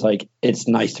about, where it's like, it's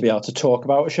nice to be able to talk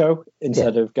about a show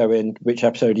instead of going, which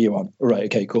episode are you on? Right,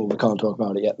 okay, cool, we can't talk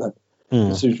about it yet then.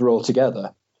 As soon as we're all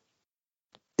together,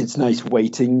 it's nice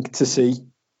waiting to see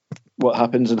what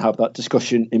happens and have that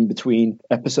discussion in between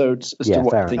episodes as to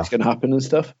what I think is going to happen and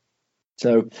stuff.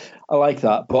 So I like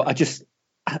that, but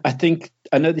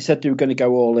I know they said they were going to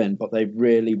go all in, but they've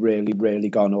really, really, really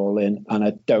gone all in, and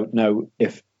I don't know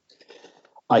if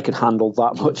I can handle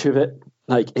that much of it.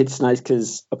 Like, it's nice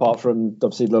because apart from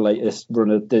obviously the latest run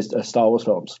of Star Wars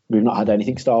films, we've not had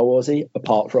anything Star Warsy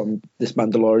apart from this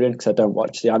Mandalorian, because I don't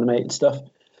watch the animated stuff.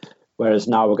 Whereas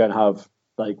now we're going to have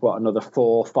like another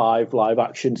 4 or 5 live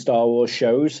action Star Wars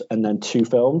shows and then 2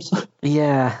 films.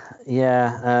 Yeah.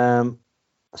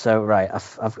 So right,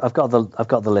 I've got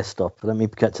the list up. Let me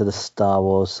get to the Star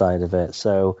Wars side of it.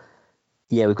 So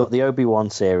yeah, we've got the Obi-Wan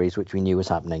series, which we knew was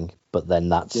happening, but then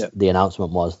the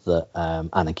announcement was that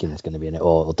Anakin is going to be in it,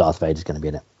 or Darth Vader is going to be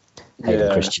in it.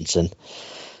 Hayden Christensen.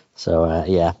 So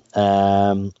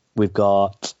we've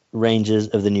got Rangers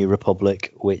of the New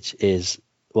Republic, which is,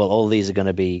 well, all these are going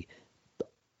to be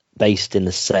based in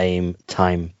the same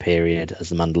time period as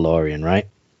The Mandalorian, right?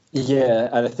 Yeah,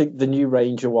 and I think the new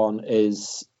Ranger one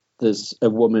is, there's a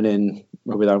woman in,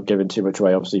 without giving too much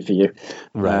away, obviously, for you.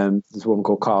 Right. There's a woman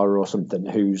called Cara or something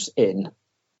who's in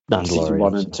season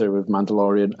 1 and 2 of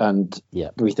Mandalorian, and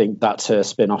we think that's her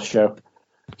spin-off show.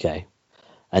 Okay.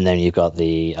 And then you've got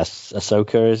the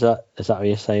Ahsoka. Is that how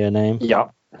you say her name? Yeah.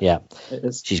 Yeah. It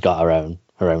is. She's got her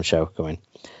own show coming.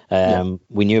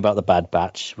 We knew about the Bad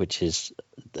Batch, which is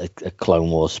a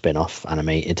Clone Wars spin-off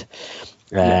animated.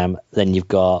 Then you've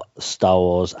got Star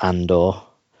Wars Andor,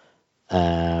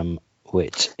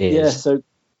 which is so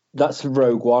that's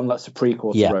Rogue One. That's a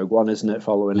prequel to Rogue One, isn't it?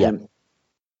 Following him.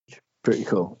 Pretty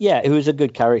cool. Yeah, he was a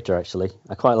good character actually.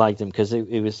 I quite liked him because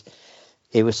it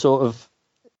was sort of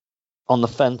on the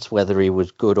fence whether he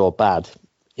was good or bad.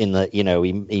 In that,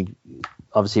 he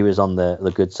obviously was on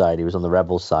the good side. He was on the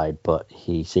rebel side, but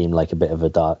he seemed like a bit of a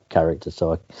dark character.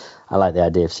 So I like the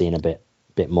idea of seeing a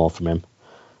bit more from him.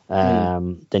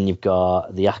 Then you've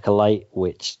got the Acolyte,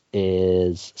 which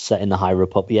is set in the High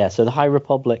Republic. Yeah, so the High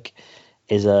Republic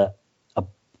is a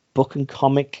book and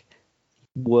comic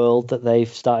world that they've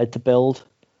started to build.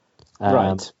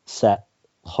 Set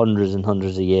hundreds and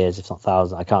hundreds of years, if not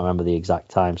thousands. I can't remember the exact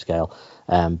time scale.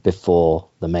 Before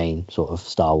the main sort of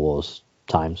Star Wars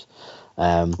times.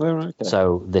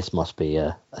 So this must be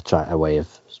a way of,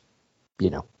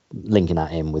 linking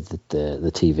that in with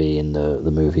the TV and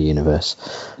the movie universe.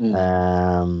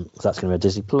 So that's going to be a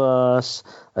Disney Plus,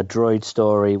 a Droid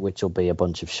Story, which will be a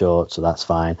bunch of shorts, so that's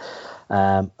fine.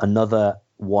 Another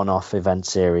one-off event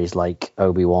series like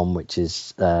Obi-Wan, which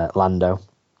is Lando,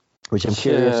 which I'm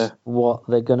curious what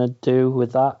they're going to do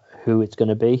with that, who it's going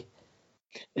to be.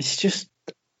 It's just,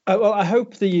 I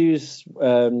hope they use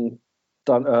Donald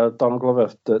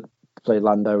Glover that played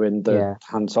Lando in the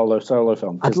Han Solo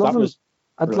film. I'd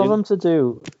love them to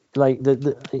do like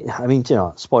I mean,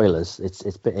 spoilers. It's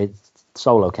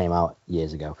Solo came out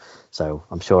years ago, so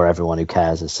I'm sure everyone who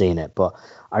cares has seen it. But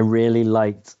I really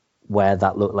liked where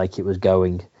that looked like it was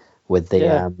going with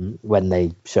the when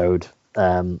they showed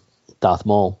Darth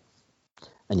Maul,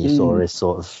 and you saw his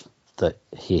sort of that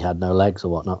he had no legs or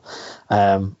whatnot.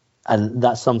 And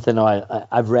that's something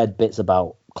I've read bits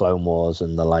about Clone Wars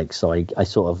and the like, so I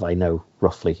know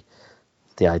roughly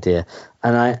the idea.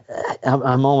 And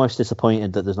I'm almost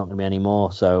disappointed that there's not going to be any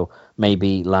more. So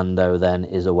maybe Lando then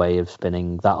is a way of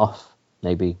spinning that off.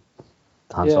 Maybe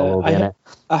Han Solo will be in it.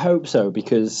 I hope so,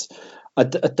 because I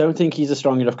don't think he's a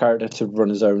strong enough character to run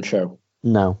his own show.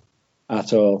 No.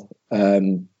 At all.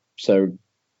 So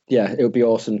yeah, it would be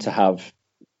awesome to have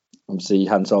obviously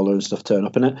Han Solo and stuff turn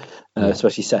up in it,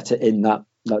 especially set it in that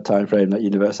time frame, that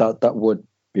universe. That would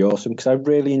be awesome, because I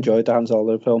really enjoyed the Han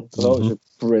Solo film. I thought it was a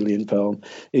brilliant film.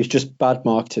 It was just bad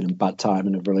marketing and bad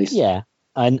timing of release. Yeah,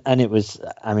 and it was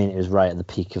right at the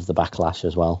peak of the backlash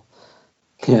as well.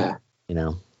 Yeah,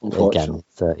 again,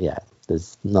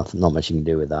 there's not much you can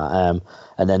do with that.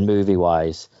 And then movie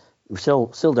wise, we still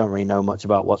don't really know much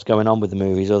about what's going on with the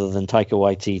movies, other than Taika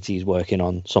Waititi's working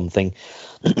on something.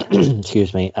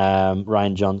 Excuse me.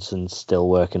 Ryan Johnson's still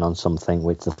working on something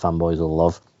which the fanboys will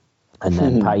love. And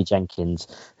then Patty Jenkins,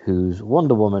 whose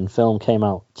Wonder Woman film came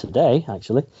out today,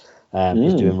 actually,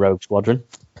 is doing Rogue Squadron.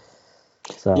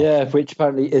 So, which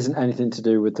apparently isn't anything to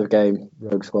do with the game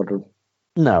Rogue Squadron.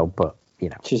 No, but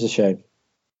which is a shame.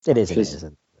 It is. It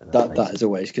isn't. That is a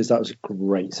waste, because that was a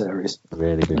great series.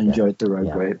 Really good. I enjoyed the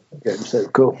Rogue game. So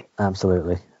cool.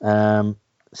 Absolutely. So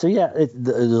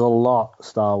there's a lot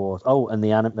Star Wars. Oh, and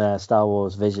the Star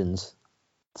Wars Visions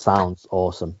sounds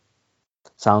awesome.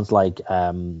 Sounds like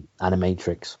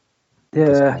Animatrix.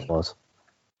 Yeah. It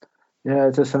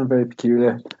does sound very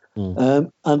peculiar.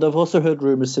 And I've also heard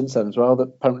rumours since then as well that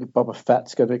apparently Boba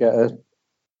Fett's going to get a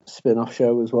spin-off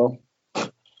show as well.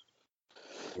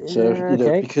 So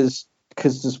because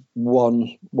there's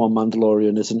one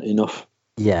Mandalorian isn't enough.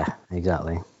 Yeah,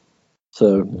 exactly.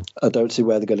 So I don't see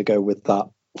where they're going to go with that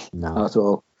at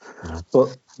all. No.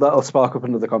 But that'll spark up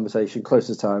another conversation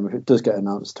closer to time if it does get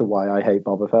announced to why I hate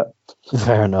Boba Fett.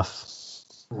 Fair enough.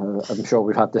 I'm sure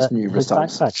we've had this numerous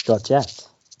times. His backpack's got jets.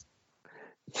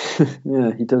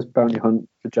 Yeah, he does bounty hunt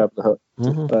for Jabba the Hutt.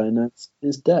 And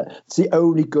it's dead. It's the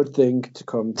only good thing to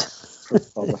come from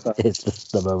Boba Fett.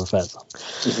 It's the Boba Fett song.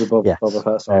 It's the Boba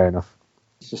Fett song. Fair enough.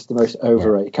 It's just the most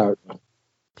overrated character.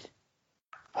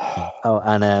 Oh,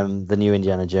 and the new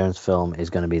Indiana Jones film is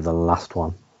going to be the last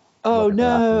one. Oh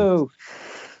no!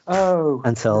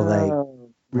 Until they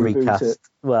recast it.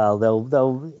 Well,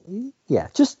 they'll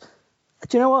just,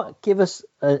 do you know what? Give us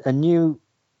a new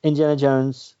Indiana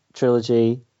Jones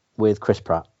trilogy with Chris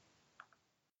Pratt.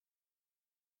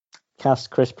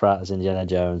 Cast Chris Pratt as Indiana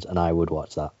Jones, and I would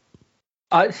watch that.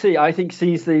 I think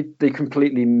since they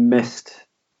completely missed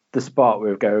the spot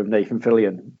with going Nathan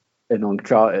Fillion in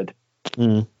Uncharted.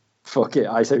 fuck it,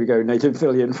 I say we go Nathan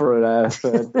Fillion for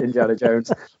Indiana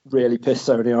Jones. Really pissed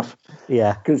Sony off.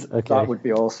 Yeah, because that would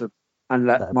be awesome. And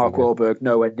let Mark Wahlberg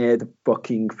nowhere near the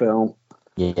fucking film.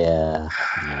 Yeah.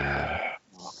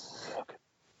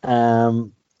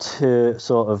 To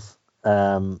sort of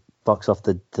box off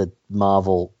the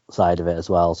Marvel side of it as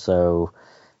well. So,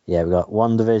 yeah, we've got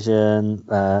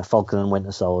WandaVision, Falcon and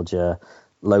Winter Soldier,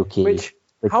 Loki.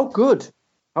 How good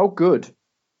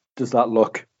does that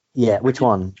look? Yeah, which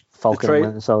one? Falcon and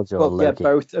Winter Soldier or Loki? Yeah,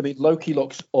 both. I mean, Loki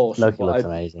looks awesome. Loki looks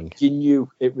amazing. You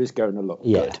knew it was going to look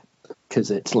good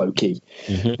because it's Loki.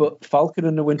 Mm-hmm. But Falcon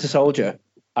and the Winter Soldier,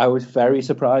 I was very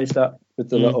surprised at with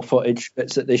the little footage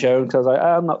bits that they showed, because I was like,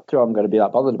 I'm not sure I'm going to be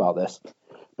that bothered about this.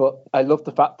 But I love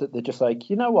the fact that they're just like,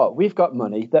 you know what, we've got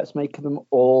money, let's make them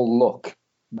all look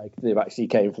like they've actually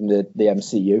came from the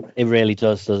MCU. It really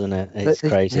does, doesn't it? It's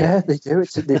crazy. Yeah, they do.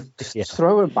 They just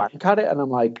throw a bank at it, and I'm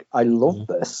like, I love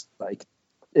this. Like,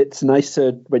 it's nice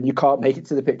to, when you can't make it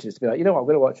to the pictures, to be like, you know what, I'm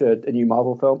going to watch a new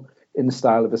Marvel film in the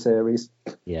style of a series.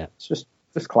 Yeah. It's just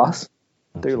class.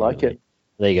 I do like it.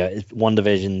 There you go.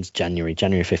 WandaVision's January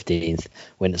 15th.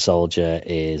 Winter Soldier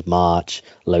is March.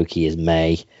 Loki is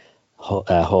May.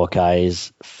 Hawkeye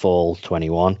is fall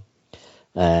 21.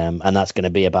 And that's going to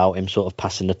be about him sort of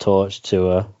passing the torch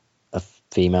to a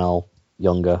female,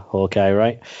 younger Hawkeye,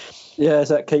 right? Yeah, is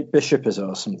that Kate Bishop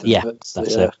or something? Yeah, that's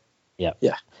it. Yeah.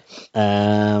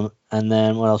 And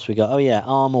then what else we got? Oh, yeah,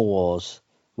 Armor Wars,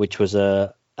 which was an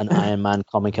Iron Man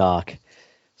comic arc.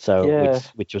 So,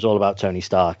 which was all about Tony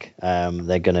Stark.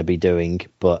 They're going to be doing,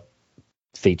 but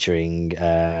featuring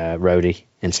Rhodey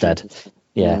instead.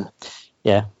 Yeah,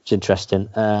 it's interesting.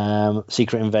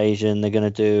 Secret Invasion they're going to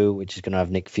do, which is going to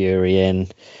have Nick Fury in.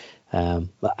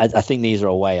 But I think these are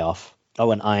a way off.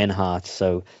 Oh, and Ironheart.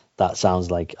 So that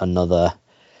sounds like another,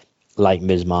 like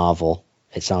Ms. Marvel.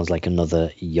 It sounds like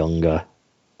another younger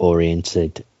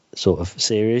oriented sort of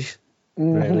series,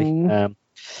 really.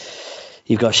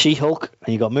 You've got She-Hulk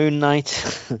and you've got Moon Knight.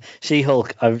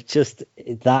 She-Hulk,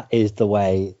 that is the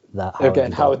way that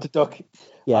Howard the Duck.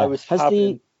 Yeah.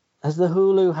 Has the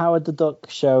Hulu Howard the Duck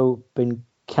show been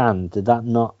canned?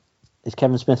 Is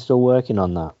Kevin Smith still working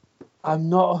on that? I'm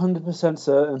not 100%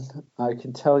 certain. I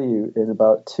can tell you in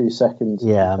about 2 seconds.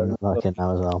 Yeah, I'm looking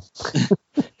now as well.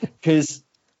 Because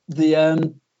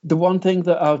the one thing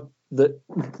that they've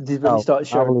really started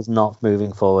showing... Marvel is not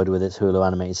moving forward with its Hulu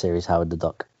animated series Howard the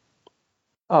Duck.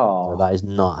 Oh, so that is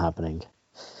not happening.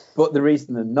 But the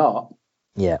reason they're not,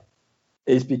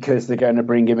 is because they're going to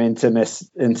bring him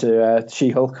into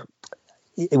She-Hulk.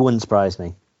 It wouldn't surprise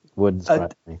me.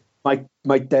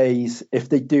 My days, if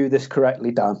they do this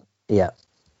correctly, Dan. Yeah,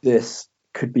 this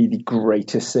could be the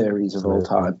greatest series of all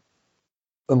time.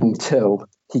 Until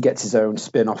he gets his own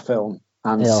spin-off film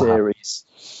and series,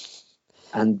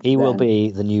 and he will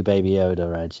be the new Baby Yoda,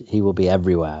 Reg. He will be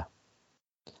everywhere.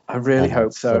 I really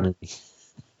hope so.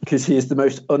 Because he is the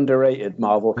most underrated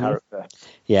Marvel character.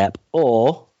 Yep.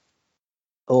 Or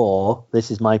this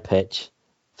is my pitch.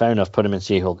 Fair enough, put him in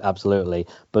She-Hulk, absolutely.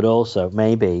 But also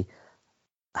maybe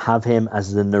have him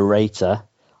as the narrator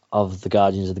of the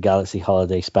Guardians of the Galaxy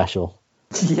holiday special.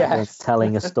 Yes.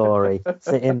 Telling a story.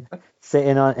 sitting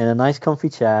in a nice comfy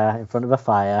chair in front of a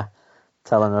fire,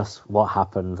 telling us what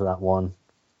happened that one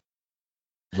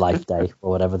life day or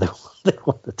whatever they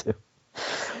want to do.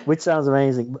 Which sounds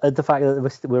amazing. The fact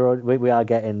that we are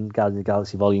getting Guardians of the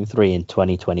Galaxy Volume 3 in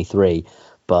 2023,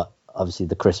 but obviously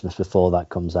the Christmas before that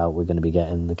comes out, we're going to be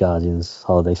getting the Guardians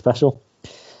Holiday Special.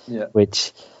 Yeah.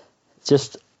 Which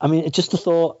just the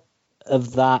thought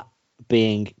of that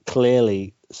being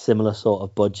clearly similar sort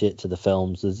of budget to the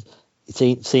films is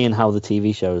seeing how the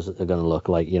TV shows are going to look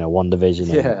like,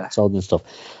 WandaVision and Soldier and stuff.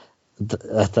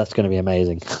 That's going to be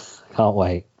amazing. Can't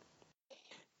wait.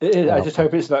 I just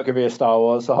hope it's not going to be a Star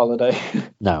Wars holiday.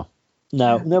 No,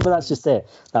 but that's just it.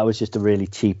 That was just a really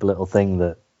cheap little thing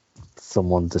that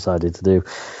someone decided to do.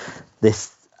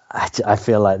 This, I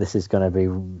feel like this is going to be,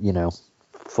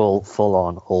 full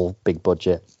on, all big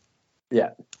budget.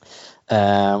 Yeah.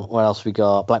 What else we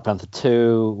got? Black Panther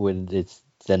 2.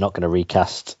 They're not going to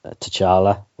recast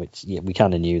T'Challa, which we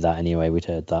kind of knew that anyway. We'd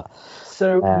heard that.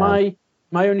 So my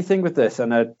only thing with this,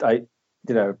 and I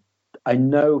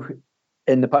know.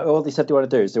 All they said they want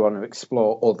to do is they want to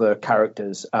explore other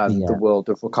characters and the world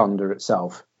of Wakanda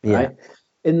itself. Right?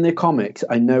 In the comics,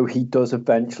 I know he does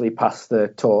eventually pass the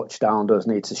torch down,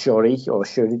 doesn't he, to Shuri,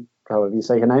 however you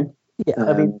say her name.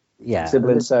 Yeah,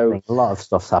 sibling. So a lot of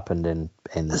stuff's happened in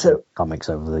the comics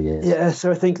over the years. Yeah,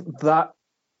 so I think that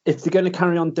if they're going to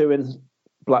carry on doing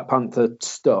Black Panther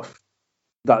stuff,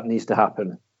 that needs to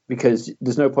happen, because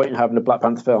there's no point in having a Black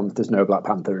Panther film if there's no Black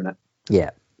Panther in it. Yeah.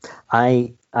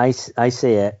 I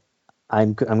see it.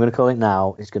 I'm going to call it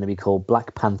now. It's going to be called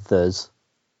Black Panthers,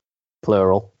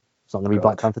 plural. It's not going to be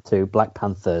Black Panther 2, Black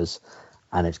Panthers,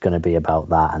 and it's going to be about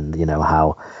that. And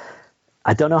how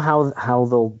I don't know how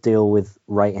they'll deal with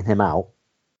writing him out.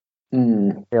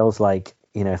 It feels like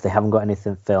if they haven't got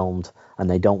anything filmed and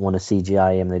they don't want to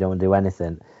CGI him, they don't want to do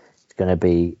anything. It's going to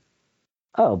be,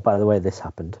 oh, by the way, this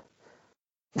happened.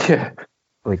 Yeah.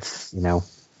 Which it's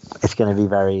going to be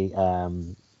very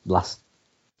Last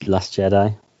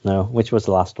Jedi. No, which was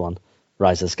the last one?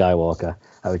 Rise of Skywalker.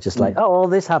 I was just like, oh, all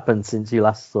this happened since we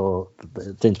last were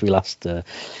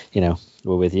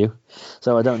with you.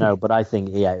 So I don't know, but I think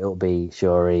it'll be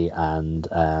Shuri and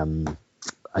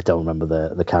I don't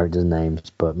remember the characters'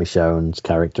 names, but Michonne's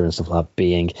character and stuff like that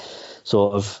being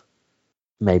sort of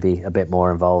maybe a bit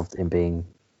more involved in being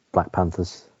Black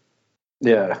Panthers.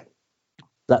 Yeah,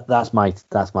 that's my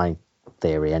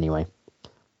theory anyway.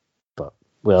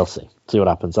 We'll see what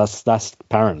happens. That's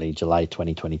apparently July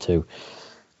 2022.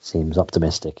 Seems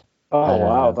optimistic. Oh,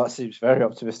 wow. That seems very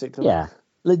optimistic to me. Yeah.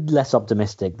 Less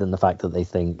optimistic than the fact that they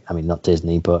think, not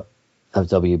Disney, but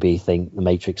WB think The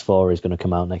Matrix 4 is going to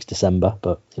come out next December.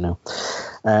 But,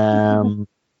 Ant-Man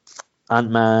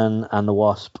and the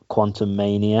Wasp Quantum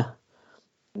Mania.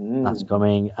 That's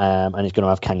coming. And it's going to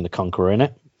have Kang the Conqueror in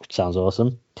it, which sounds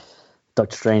awesome.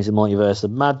 Doctor Strange: The Multiverse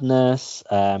of Madness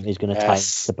is going to tie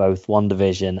into both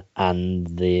WandaVision and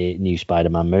the new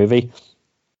Spider-Man movie.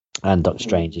 And Doctor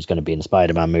Strange is going to be in the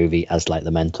Spider-Man movie as like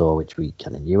the mentor, which we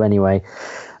kind of knew anyway.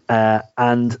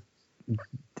 And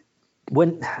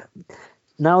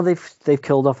now they've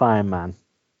killed off Iron Man,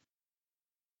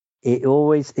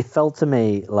 it felt to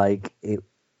me like it.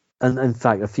 And in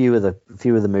fact, a few of the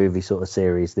movie sort of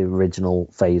series, the original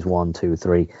Phase 1, 2,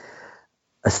 3,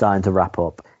 are starting to wrap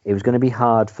up. It was going to be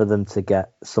hard for them to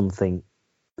get something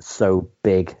so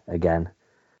big again.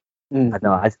 I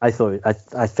know. I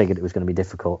figured it was going to be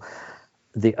difficult.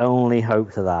 The only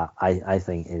hope to that, I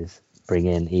think, is bring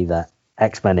in either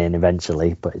X-Men in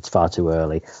eventually, but it's far too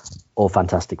early, or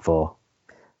Fantastic Four.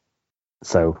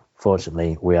 So,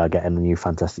 fortunately, we are getting a new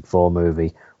Fantastic Four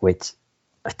movie, which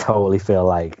I totally feel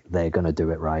like they're going to do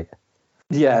it right.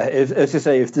 Yeah, as you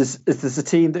say, if there's a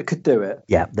team that could do it,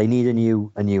 yeah, they need a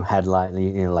new headline,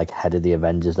 like head of the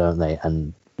Avengers, don't they?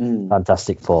 And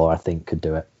Fantastic Four, I think, could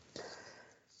do it.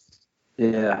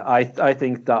 Yeah, I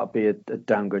think that'd be a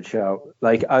damn good shout.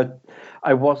 Like I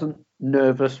wasn't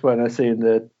nervous when I seen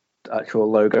the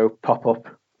actual logo pop up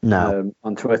on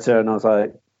Twitter, and I was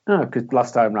like, oh, because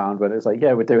last time round when it was like,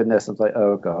 yeah, we're doing this, I was like,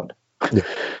 oh god. Yeah.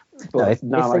 But if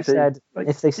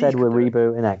they said we're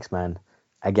rebooting X-Men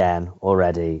again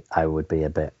already, I would be a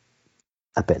bit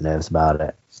nervous about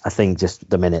it. I think just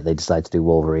the minute they decide to do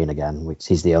Wolverine again, which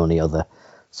he's the only other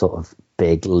sort of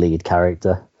big lead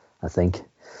character, I think.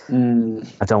 I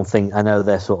know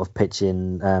they're sort of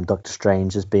pitching Doctor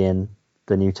Strange as being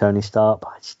the new Tony Stark, but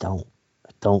I just don't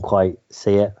quite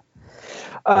see it.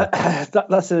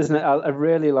 That's it, isn't it? I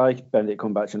really like Benedict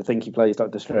Cumberbatch, and I think he plays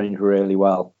Doctor Strange really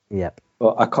well. Yep.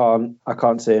 But I can't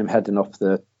see him heading off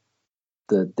the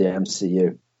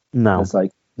MCU. No, it's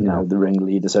like the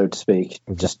ringleader, so to speak.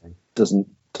 Exactly. Just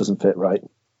doesn't fit right.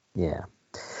 Yeah,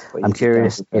 I'm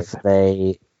curious when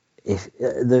the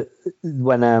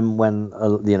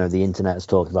internet has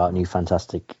talked about a new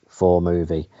Fantastic Four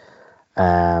movie,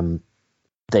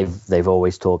 they've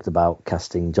always talked about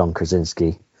casting John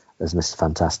Krasinski as Mr.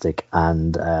 Fantastic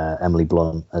and Emily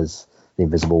Blunt as the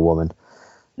Invisible Woman.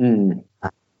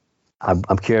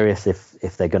 I'm curious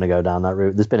if they're going to go down that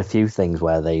route. There's been a few things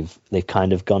where they've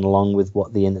kind of gone along with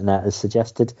what the internet has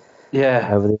suggested. Yeah,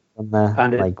 over there,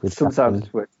 and like with sometimes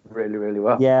it's worked really, really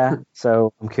well. Yeah,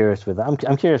 so I'm curious with that.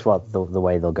 I'm curious what the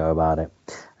way they'll go about it.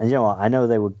 And you know what? I know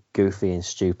they were goofy and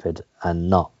stupid and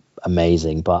not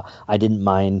amazing, but I didn't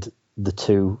mind the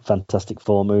two Fantastic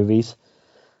Four movies.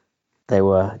 They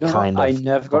were I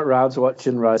never got around to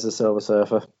watching Rise of the Silver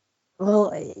Surfer.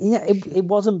 Well, yeah, it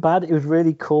wasn't bad. It was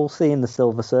really cool seeing the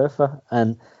Silver Surfer,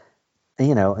 and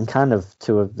kind of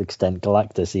to an extent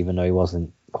Galactus, even though he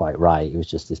wasn't quite right. He was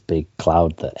just this big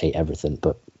cloud that ate everything.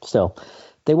 But still,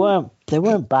 they weren't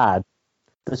bad.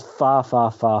 There's far, far,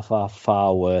 far, far,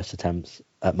 far worse attempts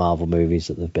at Marvel movies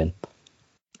that there've been.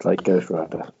 Like Ghost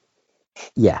Rider.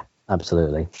 Yeah,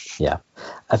 absolutely. Yeah,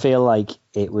 I feel like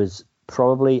it was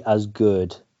probably as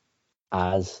good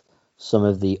as some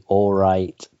of the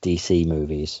alright DC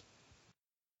movies.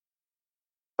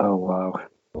 Oh wow!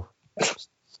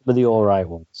 Some of the alright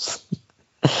ones.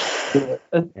 I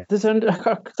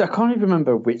can't even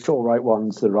remember which alright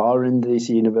ones there are in the DC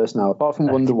universe now, apart from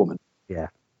Wonder Woman. Yeah.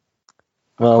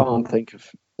 Well, I can't think of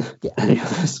any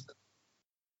others.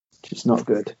 It's not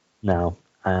good. No.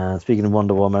 Speaking of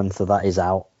Wonder Woman, so that is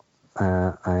out.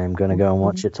 I am going to go and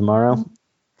watch it tomorrow.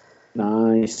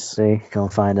 Nice. See, go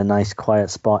and find a nice quiet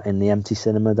spot in the empty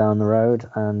cinema down the road,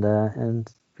 and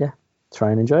yeah,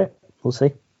 try and enjoy it. We'll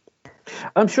see.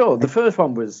 I'm sure the first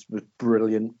one was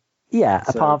brilliant. Yeah,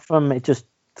 So- apart from it just,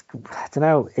 I don't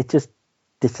know, it just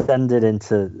descended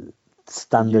into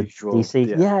standard Usual, DC.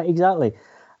 yeah. Yeah, exactly.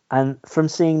 And from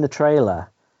seeing the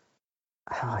trailer,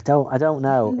 I don't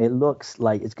know. It looks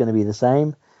like it's going to be the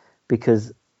same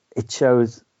because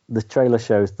the trailer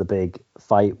shows the big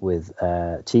fight with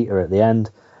Cheetah at the end.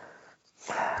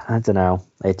 I don't know.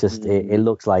 It just it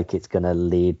looks like it's going to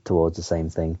lead towards the same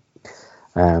thing.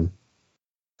 And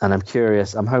I'm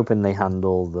curious. I'm hoping they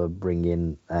handle the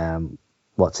bringing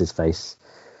what's his face.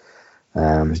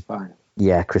 Chris Pine.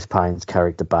 Yeah, Chris Pine's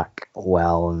character back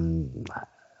well,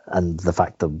 and the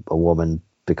fact that a woman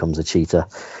becomes a cheetah.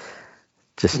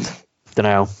 Just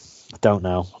don't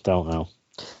know.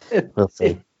 We'll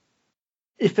see.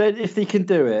 If they can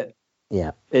do it,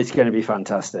 Yeah, it's going to be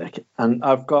fantastic. And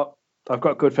I've got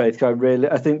good faith. 'Cause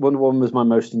I think Wonder Woman was my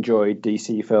most enjoyed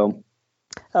DC film.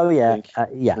 oh yeah,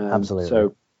 think. absolutely.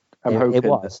 So I'm hoping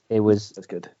it was that's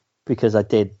good. because I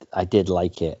did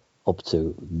like it up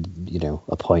to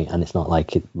a point, and it's not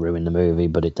like it ruined the movie,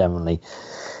 but it definitely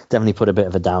put a bit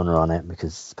of a downer on it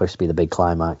because it's supposed to be the big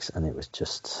climax, and it was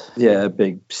just Yeah, a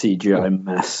big CGI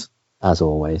mess. as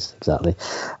always. Exactly.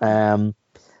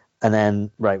 And then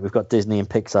we've got Disney and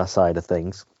Pixar side of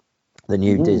things. The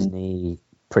new Disney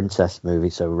princess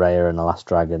movie, so Raya and the Last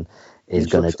Dragon, is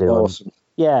going to do awesome.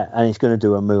 and it's going to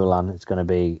do a Mulan. It's going to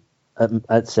be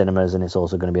at cinemas, and it's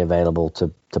also going to be available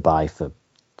to buy for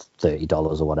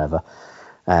 $30 or whatever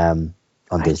on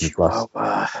Disney Plus.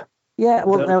 Yeah,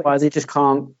 well, no, why they just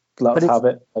can't let us have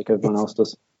it like everyone else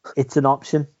does. it's an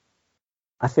option.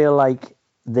 I feel like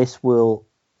this will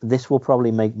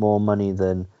probably make more money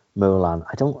than Mulan.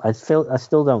 I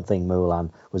still don't think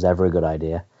Mulan was ever a good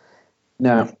idea.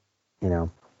 No.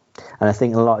 And I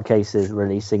think in a lot of cases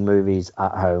releasing movies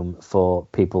at home for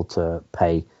people to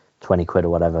pay 20 quid or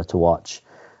whatever to watch,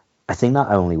 I think that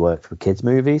only worked for kids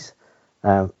movies,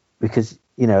 because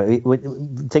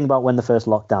think about when the first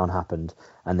lockdown happened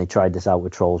and they tried this out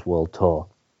with Trolls World Tour.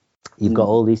 You've got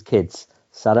all these kids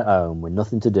sat at home with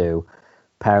nothing to do,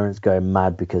 parents going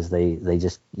mad because they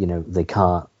just they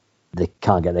can't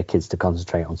get their kids to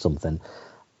concentrate on something,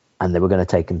 and they were going to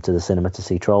take them to the cinema to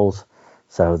see Trolls.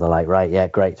 So they're like, right, yeah,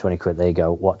 great, 20 quid, there you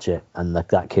go, watch it. And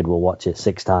that kid will watch it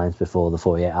 6 times before the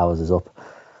 48 hours is up.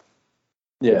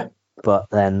 Yeah. But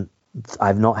then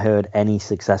I've not heard any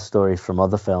success stories from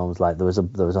other films. Like there was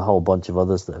a whole bunch of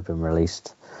others that have been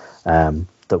released that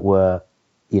were,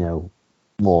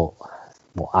 more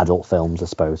adult films, I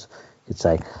suppose you'd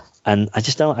say. And I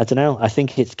don't know. I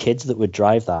think it's kids that would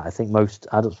drive that. I think most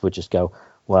adults would just go,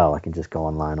 well, I can just go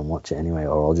online and watch it anyway,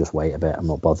 or I'll just wait a bit. I'm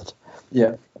not bothered.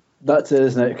 Yeah. That's it,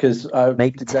 isn't it? Because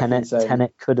maybe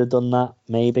Tenet could have done that,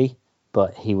 maybe,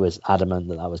 but he was adamant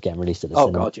that was getting released at the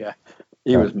cinema. Oh God, yeah,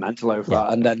 he was mental over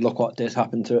that, and then look what did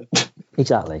happen to it.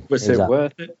 Exactly. Was it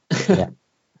worth it? Yeah.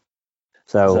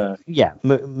 So yeah,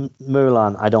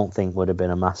 Mulan, I don't think would have been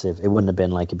a massive. It wouldn't have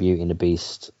been like a Beauty and the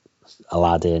Beast,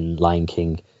 Aladdin, Lion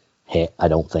King hit. I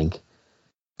don't think,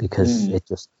 because it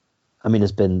just. I mean,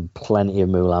 there's been plenty of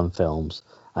Mulan films,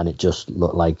 and it just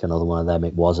looked like another one of them.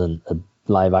 It wasn't a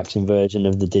live action version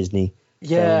of the Disney.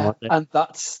 Yeah, and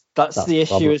that's the issue,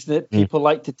 problem. isn't it? People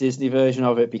like the Disney version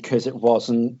of it because it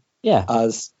wasn't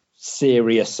as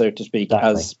serious, so to speak,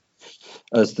 as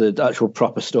the actual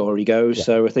proper story goes. Yeah.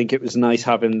 So I think it was nice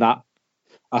having that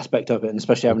aspect of it, and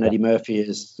especially having Eddie Murphy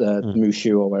as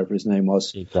Mushu or whatever his name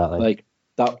was. Exactly. Like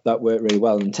that worked really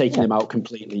well, and taking him out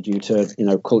completely due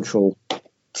to cultural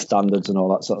standards and all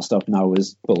that sort of stuff now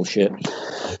is bullshit.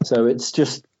 So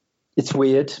it's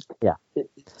weird. Yeah.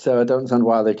 So I don't understand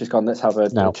why they've just gone, let's have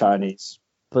a Chinese.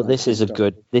 But this is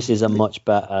a much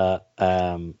better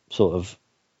sort of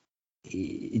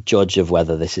judge of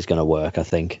whether this is going to work, I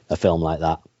think, a film like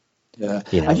that. Yeah.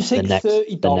 I just think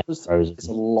 $30 is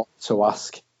a lot to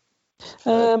ask.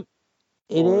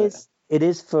 It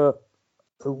is for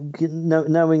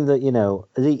knowing that,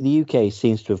 the UK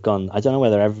seems to have gone, I don't know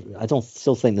whether I don't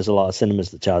still think there's a lot of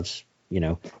cinemas that charge,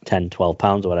 £10,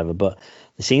 £12 or whatever, but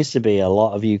there seems to be a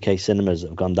lot of UK cinemas that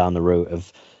have gone down the route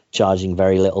of charging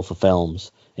very little for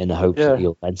films in the hopes that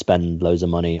you'll then spend loads of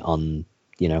money on,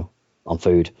 on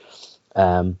food.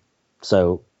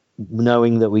 So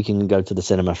knowing that we can go to the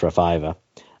cinema for a £5,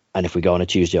 and if we go on a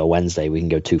Tuesday or Wednesday, we can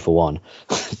go 2 for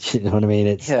 $1. You know what I mean?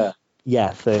 It's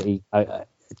 30.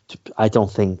 I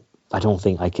don't think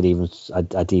I could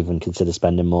I'd even consider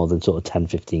spending more than sort of 10,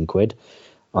 15 quid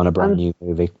on a brand new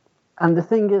movie. And the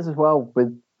thing is, as well,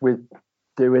 with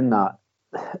doing that,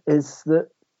 is that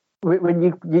when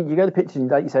you go to pictures,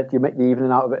 like you said, you make the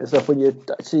evening out of it and stuff. When you're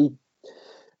actually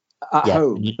at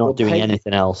home, you're not doing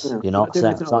anything else. You're not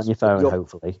set on your phone,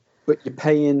 hopefully. But you're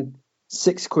paying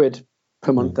 £6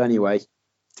 per month anyway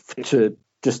to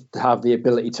just have the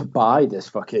ability to buy this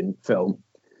fucking film.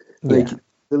 Like,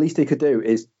 the least they could do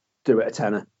is do it a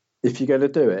tenner. If you're going to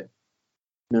do it,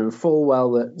 knowing full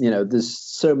well that, there's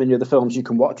so many other films you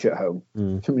can watch at home,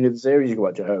 so many other series you can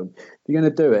watch at home. If you're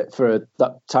going to do it for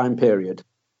that time period,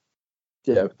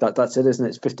 that's it, isn't it?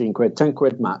 It's £15,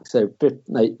 £10 max. So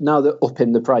now they're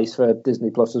upping the price for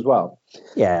Disney Plus as well.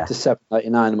 Yeah, to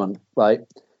 $7.99 a month. Like,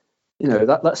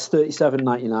 that's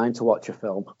 $37.99 to watch a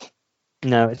film.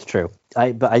 No, it's true.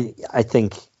 I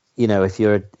think if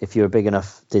you're a big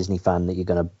enough Disney fan that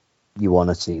you want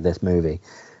to see this movie,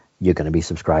 you're going to be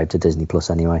subscribed to Disney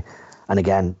Plus anyway. And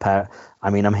again,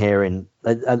 I'm hearing.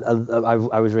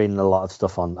 I was reading a lot of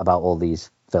stuff about all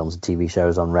these films and TV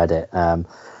shows on Reddit,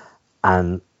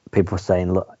 and people were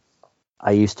saying, look,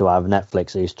 I used to have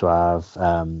Netflix, I used to have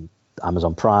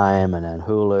Amazon Prime, and then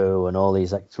Hulu, and all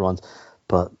these extra ones,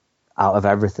 but out of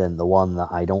everything, the one that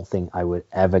I don't think I would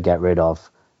ever get rid of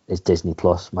is Disney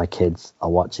Plus. My kids are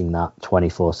watching that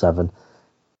 24/7.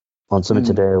 Want something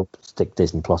to do, stick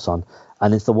Disney Plus on.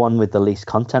 And it's the one with the least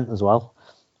content as well.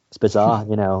 It's bizarre,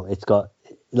 it's got,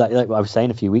 like I was saying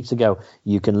a few weeks ago,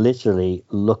 you can literally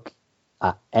look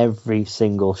at every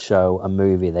single show and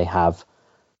movie they have,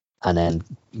 and then,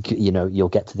 you'll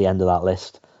get to the end of that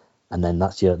list, and then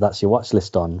that's your watch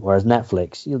list on. Whereas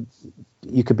Netflix,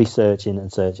 you could be searching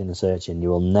and searching and searching. You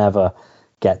will never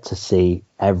get to see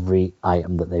every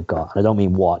item that they've got. And I don't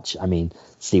mean watch, I mean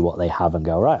see what they have and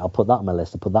go, right, I'll put that on my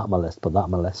list, I'll put that on my list, put that on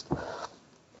my list.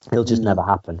 It'll just never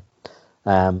happen.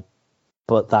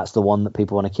 But that's the one that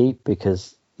people want to keep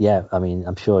because,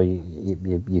 I'm sure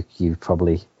you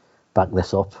probably back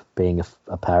this up being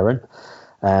a parent.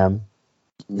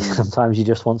 Sometimes you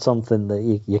just want something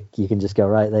that you can just go,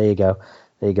 right, there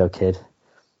you go, kid.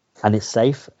 And it's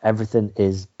safe. Everything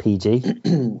is PG.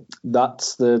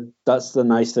 That's the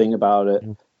nice thing about it.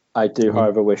 I do,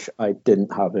 however, wish I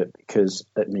didn't have it because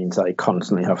it means I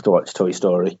constantly have to watch Toy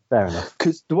Story. Fair enough.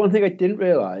 Because the one thing I didn't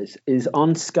realise is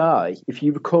on Sky, if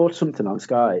you record something on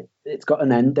Sky, it's got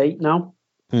an end date now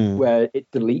where it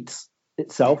deletes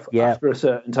itself after a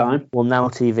certain time. Well, Now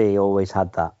TV always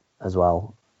had that as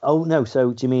well. Oh no!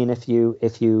 So do you mean if you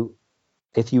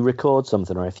record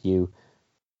something or if you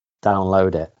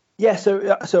download it? Yeah.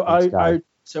 So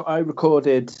I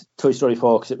recorded Toy Story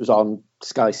 4 because it was on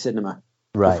Sky Cinema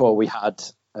before we had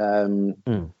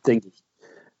Thingy,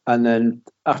 and then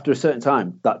after a certain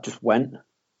time that just went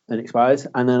and expires.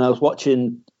 And then I was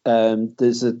watching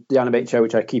there's the animated show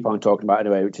which I keep on talking about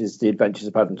anyway, which is The Adventures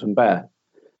of Paddington Bear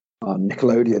on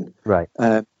Nickelodeon. Right.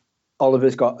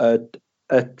 Oliver's got a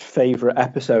favourite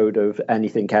episode of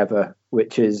anything ever,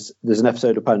 which is there's an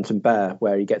episode of Paddington Bear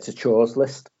where he gets a chores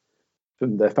list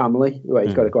from the family where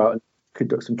he's got to go out and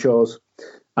conduct some chores,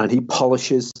 and he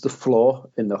polishes the floor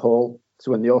in the hall. So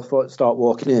when they all start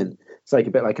walking in, it's like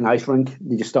a bit like an ice rink.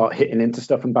 You just start hitting into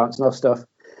stuff and bouncing off stuff.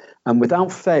 And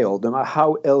without fail, no matter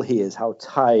how ill he is, how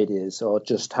tired he is, or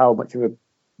just how much of a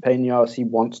pain in the arse he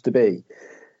wants to be,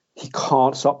 he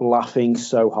can't stop laughing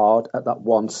so hard at that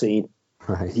one scene.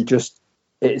 Right.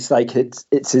 It's like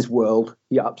it's his world.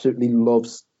 He absolutely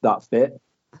loves that bit.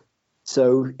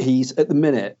 So he's at the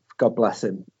minute, God bless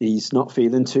him, he's not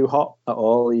feeling too hot at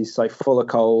all. He's like full of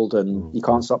cold and he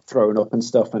can't stop throwing up and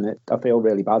stuff. And I feel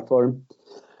really bad for him.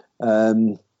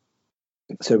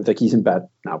 So like he's in bed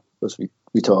now as we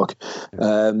talk.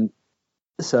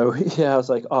 So yeah, I was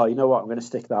like, oh, you know what? I'm going to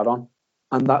stick that on,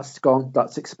 and that's gone.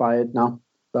 That's expired now.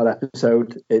 That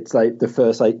episode, it's like the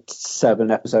first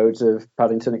 7 episodes of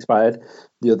Paddington expired.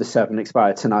 The other 7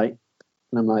 expired tonight,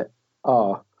 and I'm like,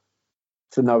 oh,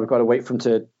 so now we've got to wait for them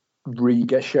to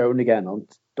get shown again on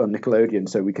Nickelodeon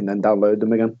so we can then download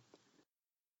them again.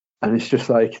 And it's just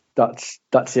like that's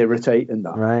irritating.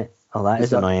 That right? Oh, that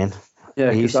is annoying.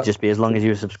 Yeah, it used to just be as long as you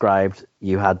were subscribed,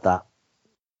 you had that.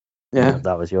 Yeah,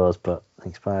 that was yours, but it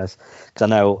expires.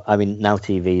 Because I mean, Now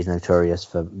TV is notorious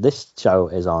for this show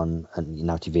is on, and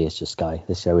Now TV is just Sky.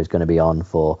 This show is going to be on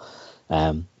for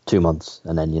 2 months,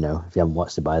 and then if you haven't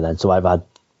watched it by then, so I've had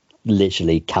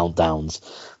literally countdowns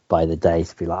by the day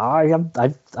to be like,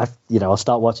 I'll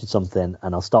start watching something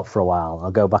and I'll stop for a while,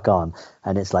 I'll go back on,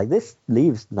 and it's like this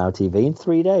leaves Now TV in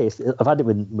 3 days. I've had it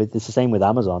with it's the same with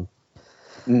Amazon.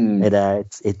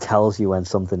 It tells you when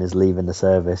something is leaving the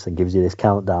service and gives you this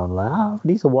countdown like, I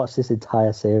need to watch this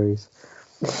entire series.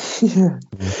 Yeah.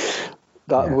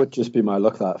 That Yeah. would just be my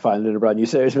luck. That finding a brand new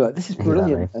series, be like, this is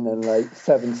brilliant, Exactly. and then like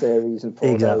 7 series and 4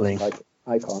 Exactly. days, like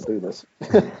I can't do this.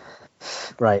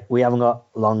 Right, we haven't got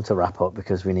long to wrap up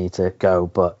because we need to go,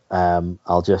 but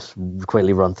I'll just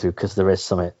quickly run through because there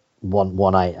is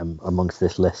one item amongst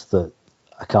this list that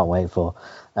I can't wait for.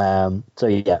 So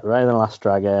yeah, Raya and the Last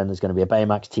Dragon. There's going to be a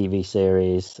Baymax TV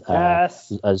series,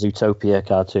 Yes. a Zootopia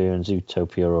cartoon,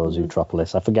 Zootopia or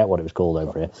Zootropolis. I forget what it was called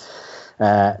over here.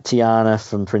 Tiana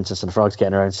from Princess and the Frog's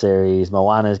getting her own series.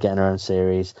 Moana's getting her own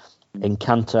series.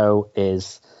 Encanto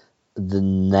is the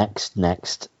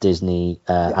next Disney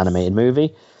animated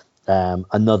movie.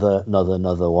 Another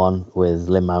one with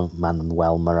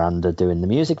Lin-Manuel Miranda doing the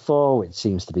music for, which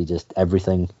seems to be just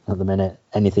everything at the minute.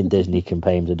 Anything Disney can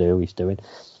pay him to do, he's doing.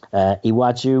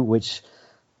 Iwaju, which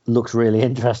looks really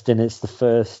interesting. It's the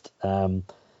first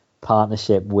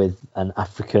partnership with an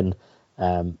African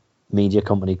media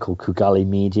company called Kugali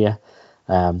Media,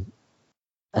 and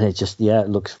it just it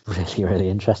looks really, really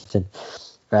interesting.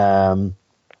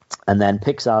 And then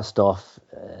Pixar stuff,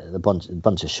 a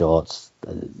bunch of shorts.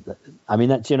 I mean,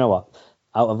 that's, you know what?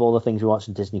 Out of all the things we watch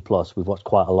on Disney Plus, we've watched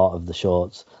quite a lot of the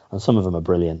shorts, and some of them are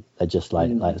brilliant. They're just like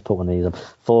let's put one of these up.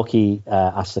 Forky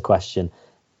asked the question: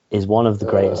 is one of the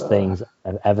greatest things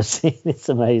I've ever seen. It's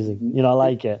amazing. You know, I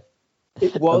like it.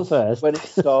 It was first. when it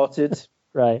started,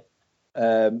 Right.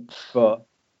 but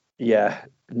yeah,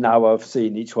 now I've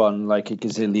seen each one like a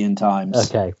gazillion times.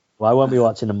 Okay. Well, I won't be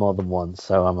watching them more than once,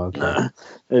 so I'm okay.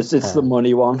 It's the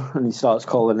money one, and he starts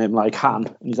calling him like Han,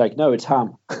 and he's like, "No, it's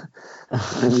Ham."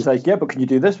 And he's like, "Yeah, but can you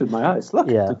do this with my eyes? Look,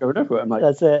 Yeah. they're going over it." I'm like,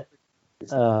 That's it.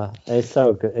 It's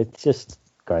so good. It's just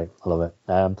great. I love it.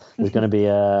 There's going to be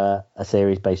a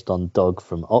series based on Doug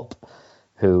from Up,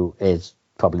 who is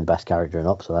probably the best character in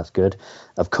Up, so that's good.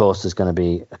 Of course, there's going to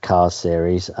be a Cars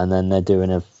series, and then they're doing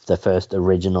their first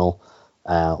original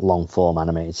long form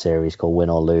animated series called Win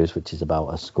or Lose, which is about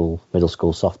a middle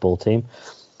school softball team.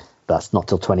 That's not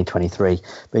till 2023.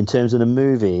 But in terms of the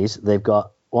movies, they've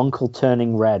got one called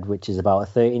Turning Red, which is about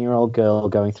a 13-year-old girl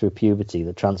going through puberty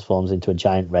that transforms into a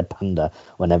giant red panda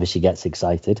whenever she gets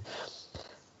excited,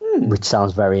 which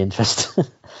sounds very interesting.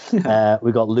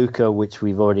 We've got Luca, which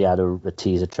we've already had a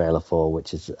teaser trailer for,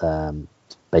 which is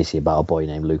basically about a boy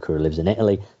named Luca who lives in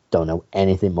Italy. Don't know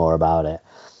anything more about it.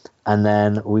 And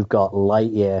then we've got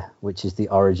Lightyear, which is the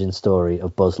origin story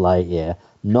of Buzz Lightyear,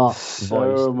 not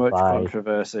so voiced much by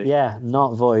controversy. Yeah,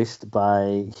 not voiced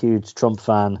by huge Trump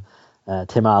fan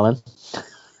Tim Allen.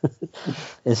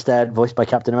 Instead, voiced by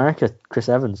Captain America, Chris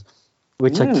Evans,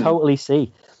 which I totally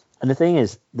see. And the thing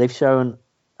is, they've shown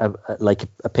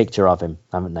a picture of him,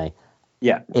 haven't they?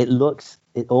 Yeah.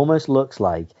 It almost looks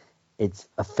like it's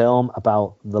a film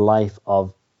about the life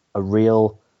of a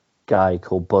real guy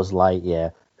called Buzz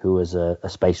Lightyear, who was a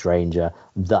space ranger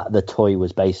that the toy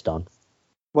was based on.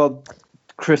 Well,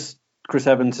 Chris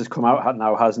Evans has come out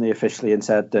now, hasn't he, officially, and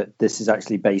said that this is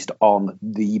actually based on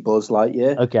the Buzz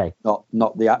Lightyear, Okay.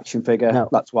 not the action figure. No,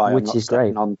 That's why which I'm not is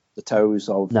stepping great. on the toes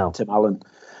of Tim Allen.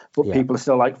 But Yeah. people are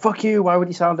still like, "Fuck you! Why would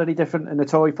he sound any different in a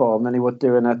toy form than he would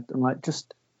do in a?" I'm like,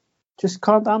 just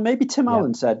calm down. Maybe Tim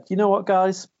Allen said, "You know what,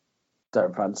 guys,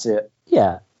 don't fancy it."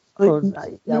 Yeah. Well, no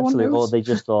one absolutely. Or knows. they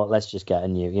just thought, let's just get a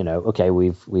new, okay,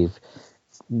 we've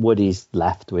Woody's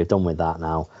left, we're done with that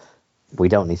now. We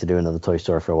don't need to do another Toy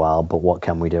Story for a while, but what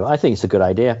can we do? I think it's a good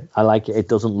idea. I like it. It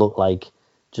doesn't look like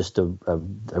just a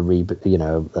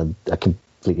reboot, a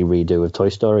completely redo of Toy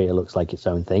Story. It looks like its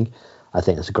own thing. I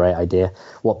think it's a great idea.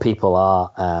 What people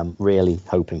are really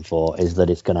hoping for is that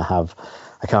it's going to have,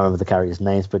 I can't remember the characters'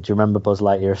 names, but do you remember Buzz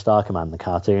Lightyear Star Command, the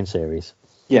cartoon series?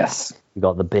 Yes. You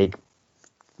got the big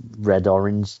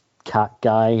red-orange cat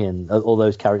guy and all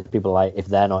those characters. People are like, if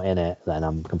they're not in it, then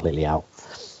I'm completely out.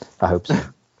 I hope so.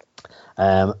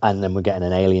 And then we're getting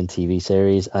an Alien TV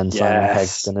series, and Simon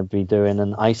Pegg's going to be doing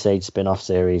an Ice Age spin-off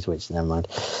series, which, never mind.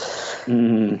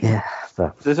 Yeah,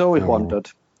 but There's always wondered.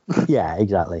 yeah,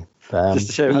 exactly. Just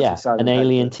to show you how yeah, Simon an Pegg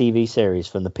Alien did. TV series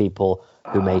from the people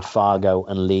who made Fargo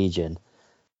and Legion,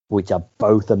 which are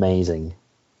both amazing.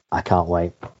 I can't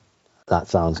wait. That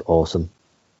sounds awesome.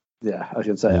 Yeah, I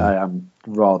should say I am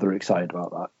rather excited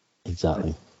about that.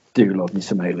 Exactly. Do love me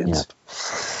some aliens.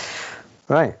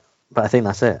 Yeah. Right. But I think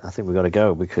that's it. I think we've got to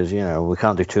go because, we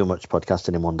can't do too much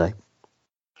podcasting in one day.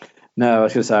 No, I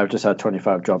was going to say I've just had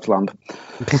 25 jobs land.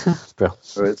 Bro.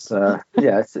 So it's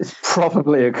it's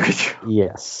probably a good job.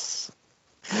 Yes.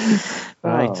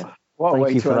 Right. Oh, what a Thank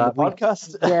way you to for end that. the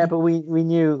podcast. Yeah, but we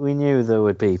knew there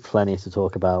would be plenty to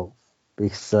talk about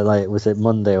because was it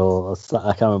Monday or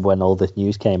I can't remember when all this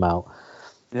news came out.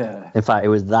 Yeah. In fact, it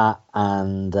was that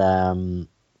and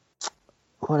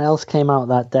what else came out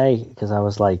that day? Because I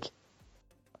was like,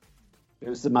 It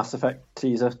was the Mass Effect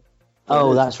teaser.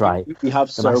 Oh, that's right. We have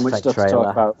The so Mass much Effect stuff trailer. to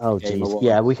talk about. Oh, Game jeez. Awards.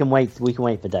 Yeah, we can wait. We can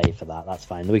wait for Dave for that. That's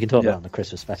fine. We can talk about it on the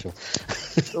Christmas special.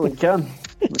 We can.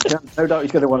 No doubt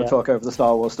he's going to want to Yeah. talk over the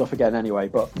Star Wars stuff again anyway,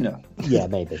 but no. Yeah,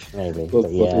 maybe. We'll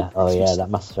But yeah, do that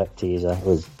Mass Effect teaser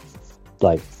was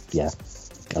like,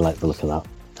 I like the look of that,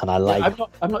 and I like.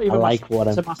 I'm not even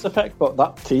to Mass Effect, but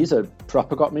that teaser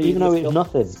proper got me. Even though it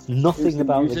was nothing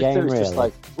about the game really. Just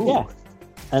like, yeah,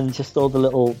 and just all the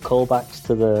little callbacks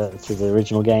to the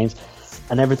original games,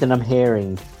 and everything I'm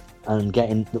hearing and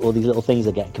getting all these little things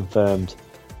that get confirmed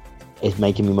is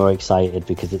making me more excited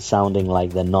because it's sounding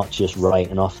like they're not just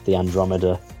writing off the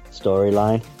Andromeda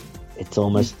storyline. It's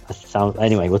almost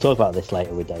anyway. We'll talk about this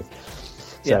later with Dave.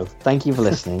 So thank you for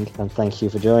listening and thank you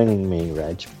for joining me,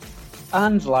 Reg.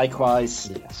 And likewise.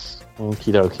 Yes.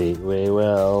 Okie dokie. We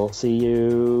will see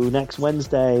you next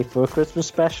Wednesday for a Christmas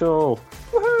special.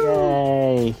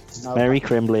 Woohoo! Yay! Merry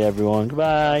Crimbley, everyone.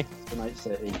 Goodbye. Good night,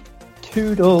 City.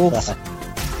 Toodles. Bye.